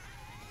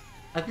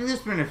 I think there's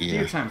been a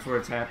few times where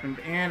it's happened,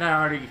 and I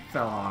already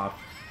fell off.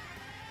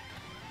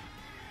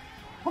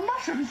 I'm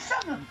not sure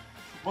 7.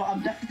 Well,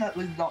 I'm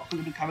definitely not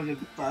going to be coming in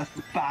first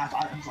with bad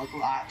items like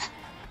that.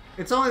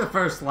 It's only the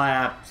first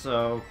lap,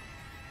 so.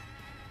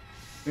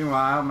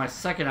 Meanwhile, my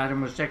second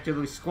item was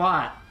objectively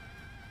squat.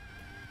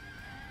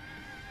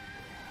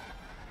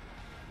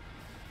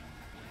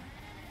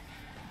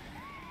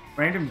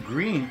 Random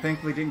green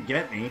thankfully didn't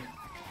get me.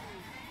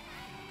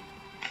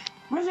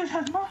 Wizard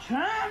has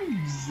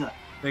mushrooms!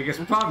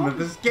 Biggest problem with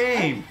this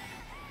game.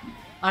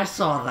 I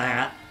saw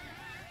that.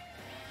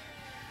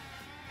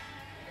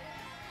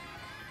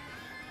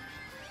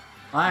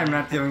 I am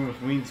not dealing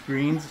with Ween's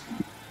greens.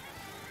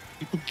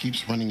 People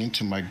keeps running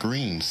into my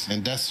greens,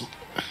 and that's.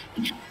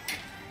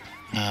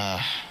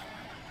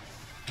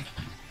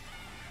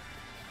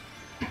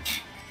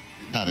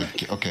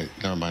 Okay,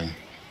 never mind.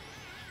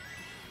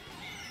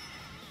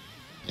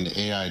 And the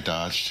AI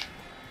dodged.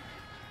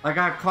 I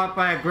got caught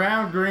by a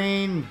ground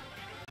green.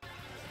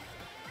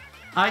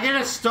 I get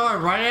a star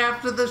right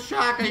after the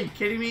shock. Are you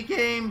kidding me,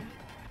 game?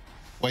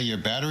 Wait, your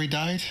battery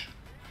died?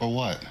 Or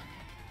what?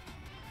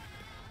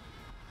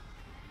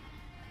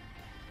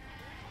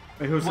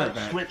 Wait, who said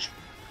that? Switch.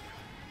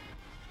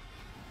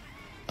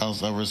 I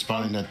was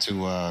responding that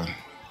to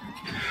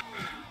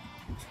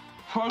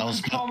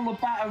Focus on the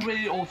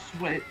battery or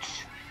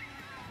switch.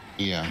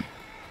 Yeah.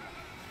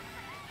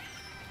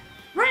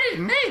 Ready,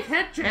 Nate,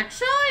 head check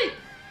site.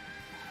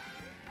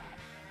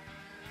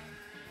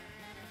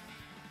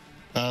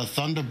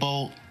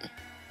 Thunderbolt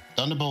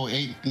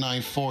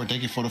 894,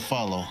 thank you for the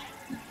follow.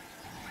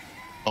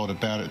 Oh,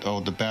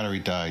 the battery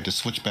died. The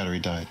switch battery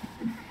died.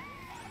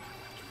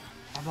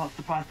 I'm not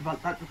surprised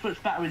about that. The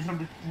switch battery is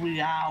only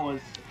 3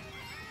 hours.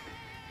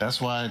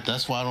 That's why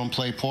I don't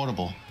play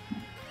portable.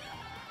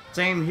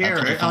 Same here,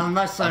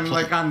 unless I'm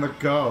like on the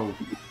go.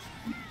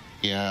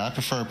 Yeah, I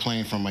prefer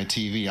playing from my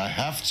TV. I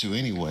have to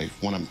anyway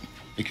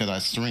because I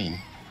stream.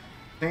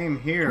 Same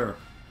here.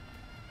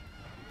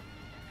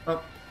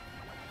 Oh.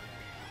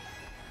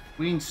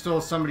 Ween stole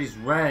somebody's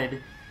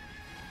red.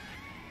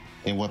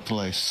 In what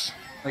place?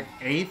 Like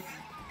 8th?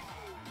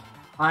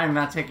 I am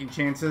not taking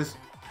chances.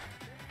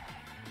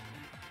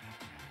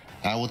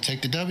 I will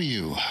take the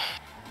W.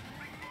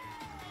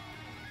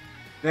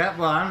 Yeah,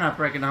 well, I'm not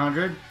breaking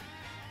 100.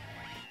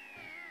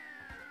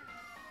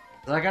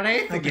 I got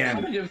 8th again.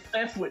 I'm in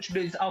 5th, which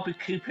means I'll be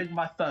keeping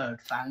my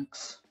 3rd,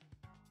 thanks.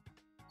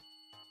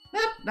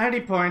 Yep, 90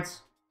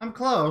 points. I'm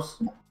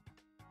close.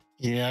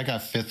 Yeah, I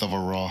got 5th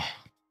overall.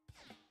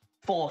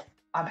 4th.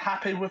 I'm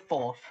happy with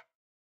 4th.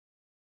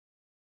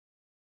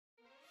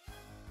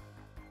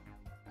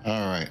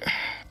 All right.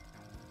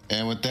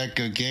 And with that,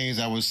 good games,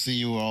 I will see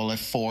you all at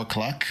 4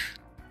 o'clock.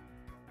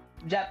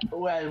 Yep,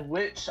 well,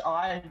 which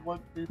I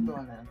won't be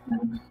joining.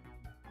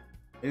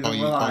 Oh,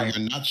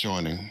 you're not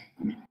joining.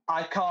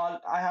 I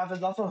can't. I have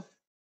another.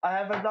 Oh,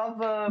 I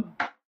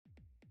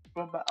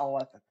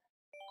think.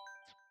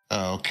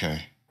 Oh,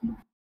 okay.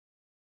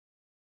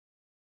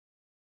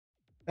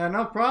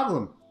 No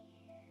problem.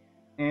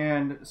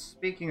 And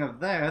speaking of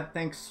that,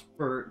 thanks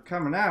for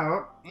coming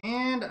out,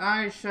 and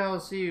I shall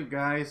see you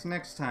guys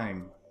next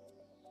time.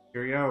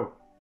 Cheerio.